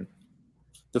important.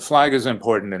 The flag is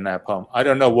important in that poem. I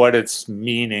don't know what its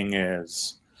meaning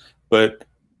is, but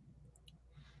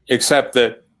except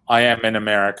that I am in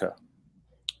America.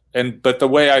 But the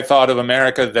way I thought of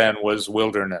America then was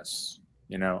wilderness.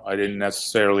 I didn't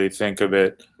necessarily think of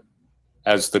it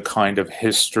as the kind of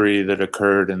history that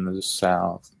occurred in the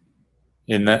South,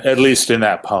 at least in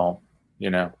that poem,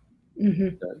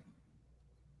 Mm-hmm.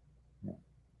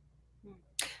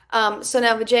 So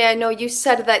now, Vijay, I know you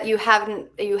said that you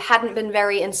hadn't been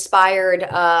very inspired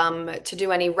to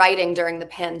do any writing during the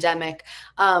pandemic.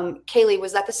 Kaylie,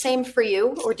 was that the same for you,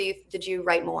 or did you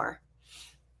write more?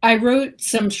 I wrote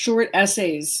some short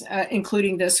essays,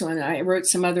 including this one. I wrote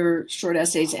some other short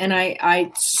essays, and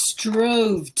I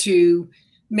strove to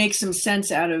make some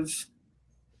sense out of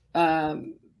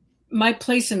my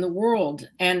place in the world.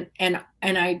 And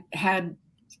I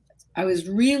was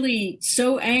really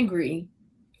so angry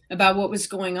about what was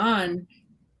going on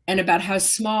and about how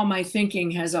small my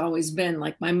thinking has always been.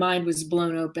 Like, my mind was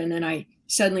blown open, and I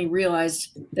suddenly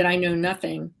realized that I know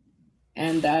nothing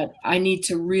and that I need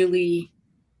to really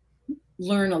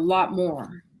learn a lot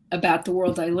more about the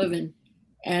world I live in.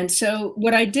 And so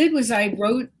what I did was I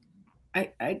wrote, I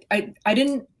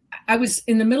was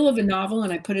in the middle of a novel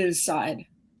and I put it aside.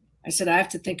 I said, I have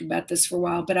to think about this for a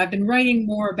while, but I've been writing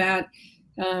more about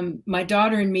my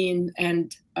daughter and me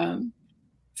and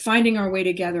finding our way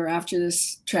together after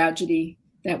this tragedy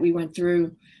that we went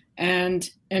through. And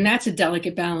that's a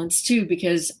delicate balance too,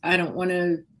 because I don't want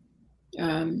to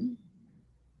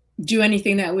do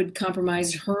anything that would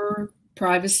compromise her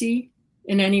privacy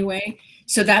in any way.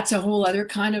 So that's a whole other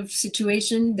kind of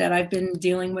situation that I've been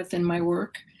dealing with in my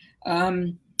work.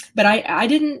 But I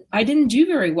didn't do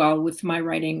very well with my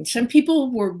writing. Some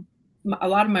people a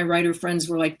lot of my writer friends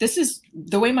were like, this is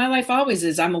the way my life always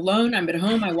is. I'm alone. I'm at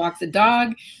home. I walk the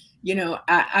dog.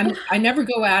 I never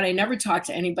go out. I never talk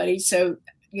to anybody. So,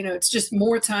 it's just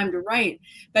more time to write.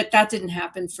 But that didn't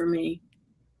happen for me.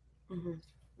 Mm-hmm.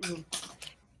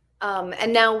 Mm-hmm.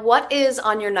 And now, what is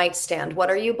on your nightstand?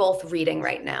 What are you both reading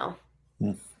right now?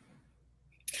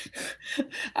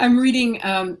 I'm reading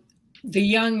The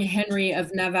Young Henry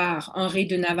of Navarre, Henri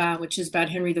de Navarre, which is about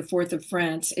Henry IV of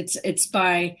France. It's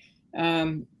by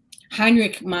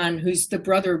Heinrich Mann, who's the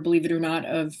brother, believe it or not,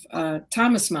 of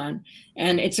Thomas Mann.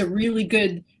 And it's a really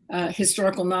good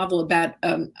historical novel about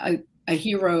a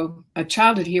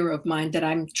childhood hero of mine that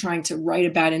I'm trying to write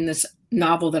about in this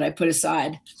novel that I put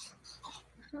aside.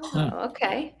 Oh,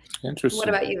 okay. Interesting. What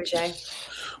about you, Vijay?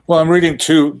 Well, I'm reading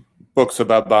two books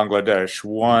about Bangladesh.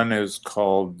 One is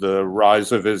called The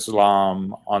Rise of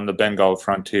Islam on the Bengal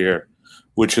Frontier,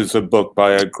 which is a book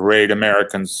by a great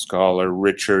American scholar,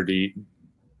 Richard Eaton.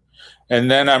 And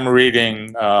then I'm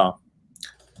reading The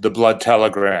Blood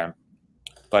Telegram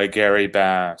by Gary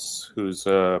Bass, who's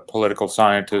a political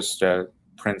scientist at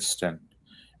Princeton.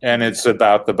 And it's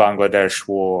about the Bangladesh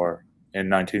War in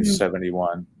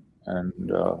 1971. And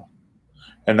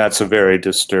that's a very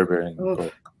disturbing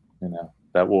book.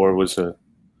 That war was so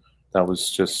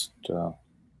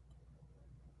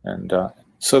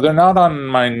they're not on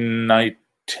my night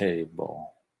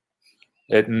table.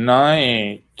 At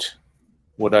night,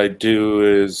 what I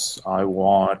do is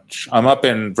I'm up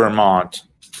in Vermont,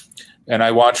 and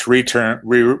I watch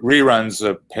reruns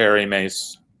of Perry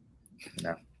Mason,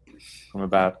 from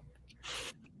about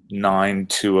 9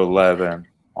 to 11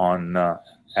 on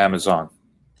Amazon.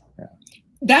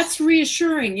 That's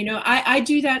reassuring. You know, I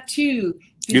do that too.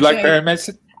 You like Perry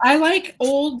Mason? I like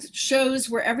old shows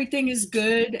where everything is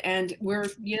good and where,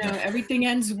 you know, everything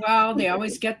ends well. They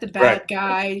always get the bad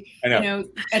guy. You know,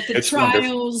 at the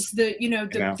trials, the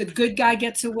good guy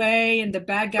gets away and the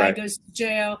bad guy goes to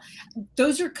jail.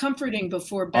 Those are comforting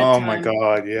before bedtime. Oh my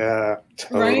God, yeah,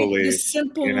 totally. Right? The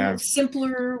simple,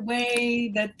 simpler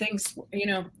way that things, you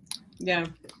know,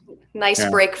 Nice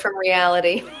break from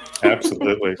reality.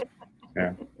 Absolutely.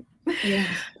 Yeah.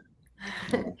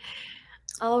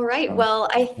 All right. Well,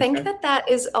 I think that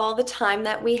is all the time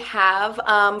that we have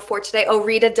for today. Oh,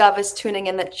 Rita Dove is tuning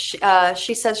in. That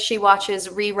she says she watches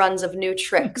reruns of New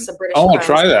Tricks, a British. I'll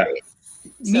try that.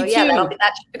 So yeah,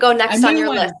 that should go next on your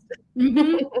list.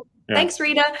 Thanks,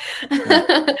 Rita.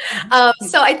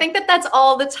 So I think that's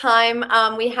all the time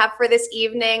we have for this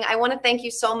evening. I want to thank you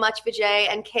so much, Vijay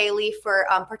and Kaylie, for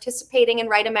participating in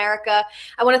Write America.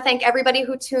 I want to thank everybody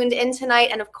who tuned in tonight.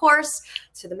 And of course,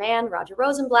 to the man, Roger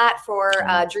Rosenblatt, for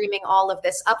dreaming all of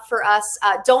this up for us.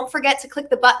 Don't forget to click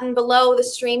the button below the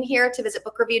stream here to visit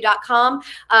bookreview.com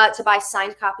to buy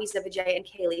signed copies of Vijay and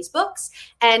Kaylie's books.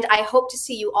 And I hope to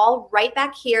see you all right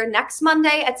back here next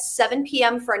Monday at 7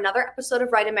 p.m. for another episode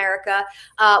of Write America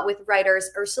with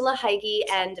writers Ursula Heige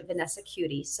and Vanessa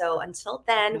Cutie. So until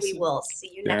then, we will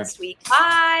see you next week.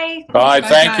 Bye. Bye.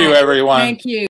 Thank you, everyone. Thank you.